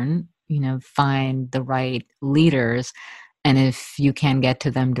learn, find the right leaders. And if you can get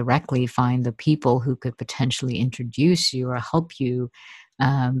to them directly, find the people who could potentially introduce you or help you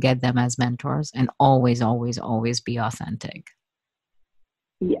get them as mentors, and always, always, always be authentic.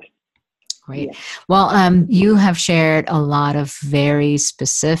 Yes. Great. Yes. Well, you have shared a lot of very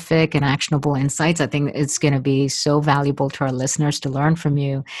specific and actionable insights. I think it's going to be so valuable to our listeners to learn from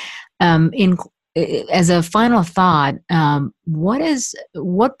you. As a final thought,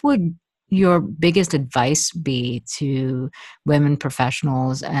 what would your biggest advice be to women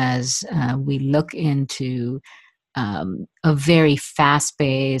professionals as we look into a very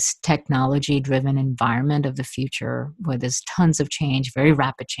fast-paced, technology-driven environment of the future where there's tons of change, very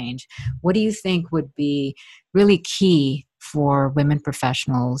rapid change? What do you think would be really key for women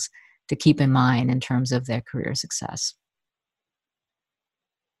professionals to keep in mind in terms of their career success?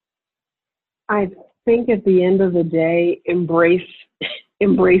 I think at the end of the day, embrace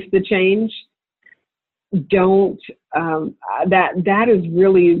the change. Don't, that is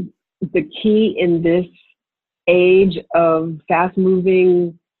really the key in this age of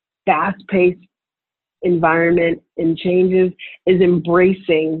fast-moving, fast-paced environment and changes, is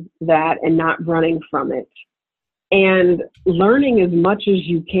embracing that and not running from it. And learning as much as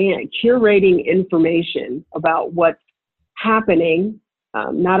you can, curating information about what's happening,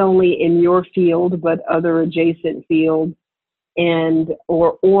 not only in your field, but other adjacent fields, and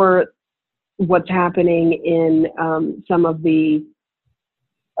or what's happening in some of the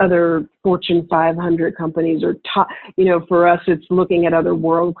other Fortune 500 companies, or top, for us, it's looking at other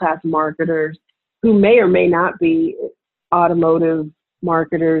world-class marketers who may or may not be automotive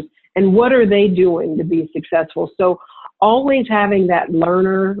marketers, and what are they doing to be successful? So always having that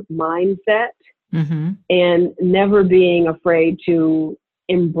learner mindset, and never being afraid to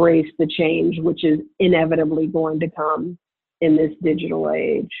embrace the change, which is inevitably going to come in this digital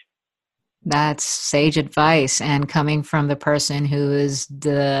age. That's sage advice, and coming from the person who is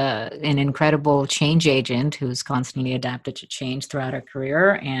an incredible change agent who's constantly adapted to change throughout her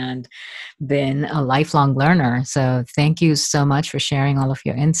career and been a lifelong learner. So thank you so much for sharing all of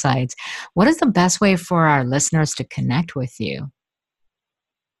your insights. What is the best way for our listeners to connect with you?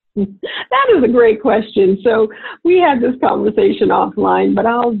 That is a great question. So we had this conversation offline, but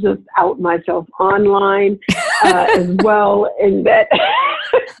I'll just out myself online as well, in that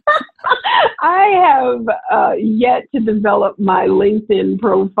I have yet to develop my LinkedIn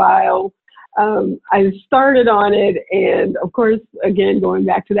profile. I started on it, and of course, again, going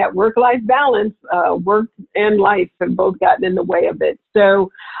back to that work-life balance, work and life have both gotten in the way of it. So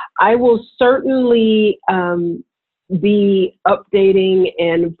I will certainly be updating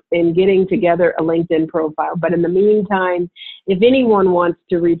and getting together a LinkedIn profile. But in the meantime, if anyone wants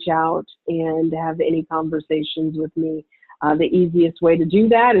to reach out and have any conversations with me, the easiest way to do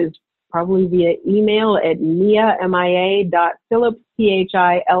that is probably via email at mia.phillips,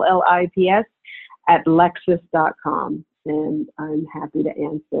 PHILLIPS, @lexus.com. And I'm happy to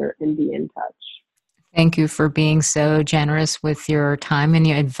answer and be in touch. Thank you for being so generous with your time and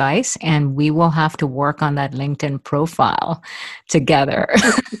your advice. And we will have to work on that LinkedIn profile together.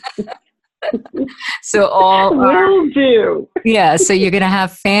 So will do. Yeah. So you're going to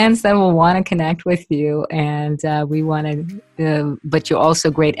have fans that will want to connect with you, and we want to. But you're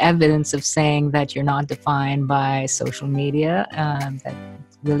also great evidence of saying that you're not defined by social media. That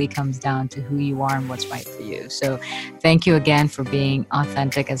really comes down to who you are and what's right for you. So thank you again for being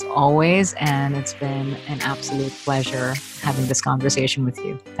authentic as always. And it's been an absolute pleasure having this conversation with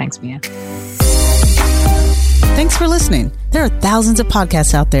you. Thanks, Mia. Thanks for listening. There are thousands of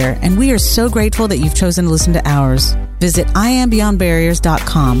podcasts out there, and we are so grateful that you've chosen to listen to ours. Visit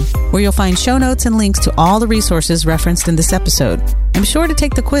IamBeyondBarriers.com, where you'll find show notes and links to all the resources referenced in this episode. And be sure to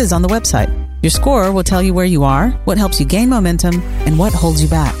take the quiz on the website. Your score will tell you where you are, what helps you gain momentum, and what holds you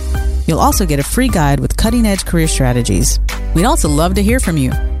back. You'll also get a free guide with cutting-edge career strategies. We'd also love to hear from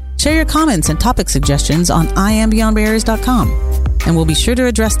you. Share your comments and topic suggestions on IamBeyondBarriers.com, and we'll be sure to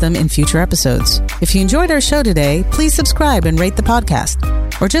address them in future episodes. If you enjoyed our show today, please subscribe and rate the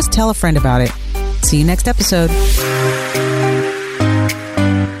podcast, or just tell a friend about it. See you next episode.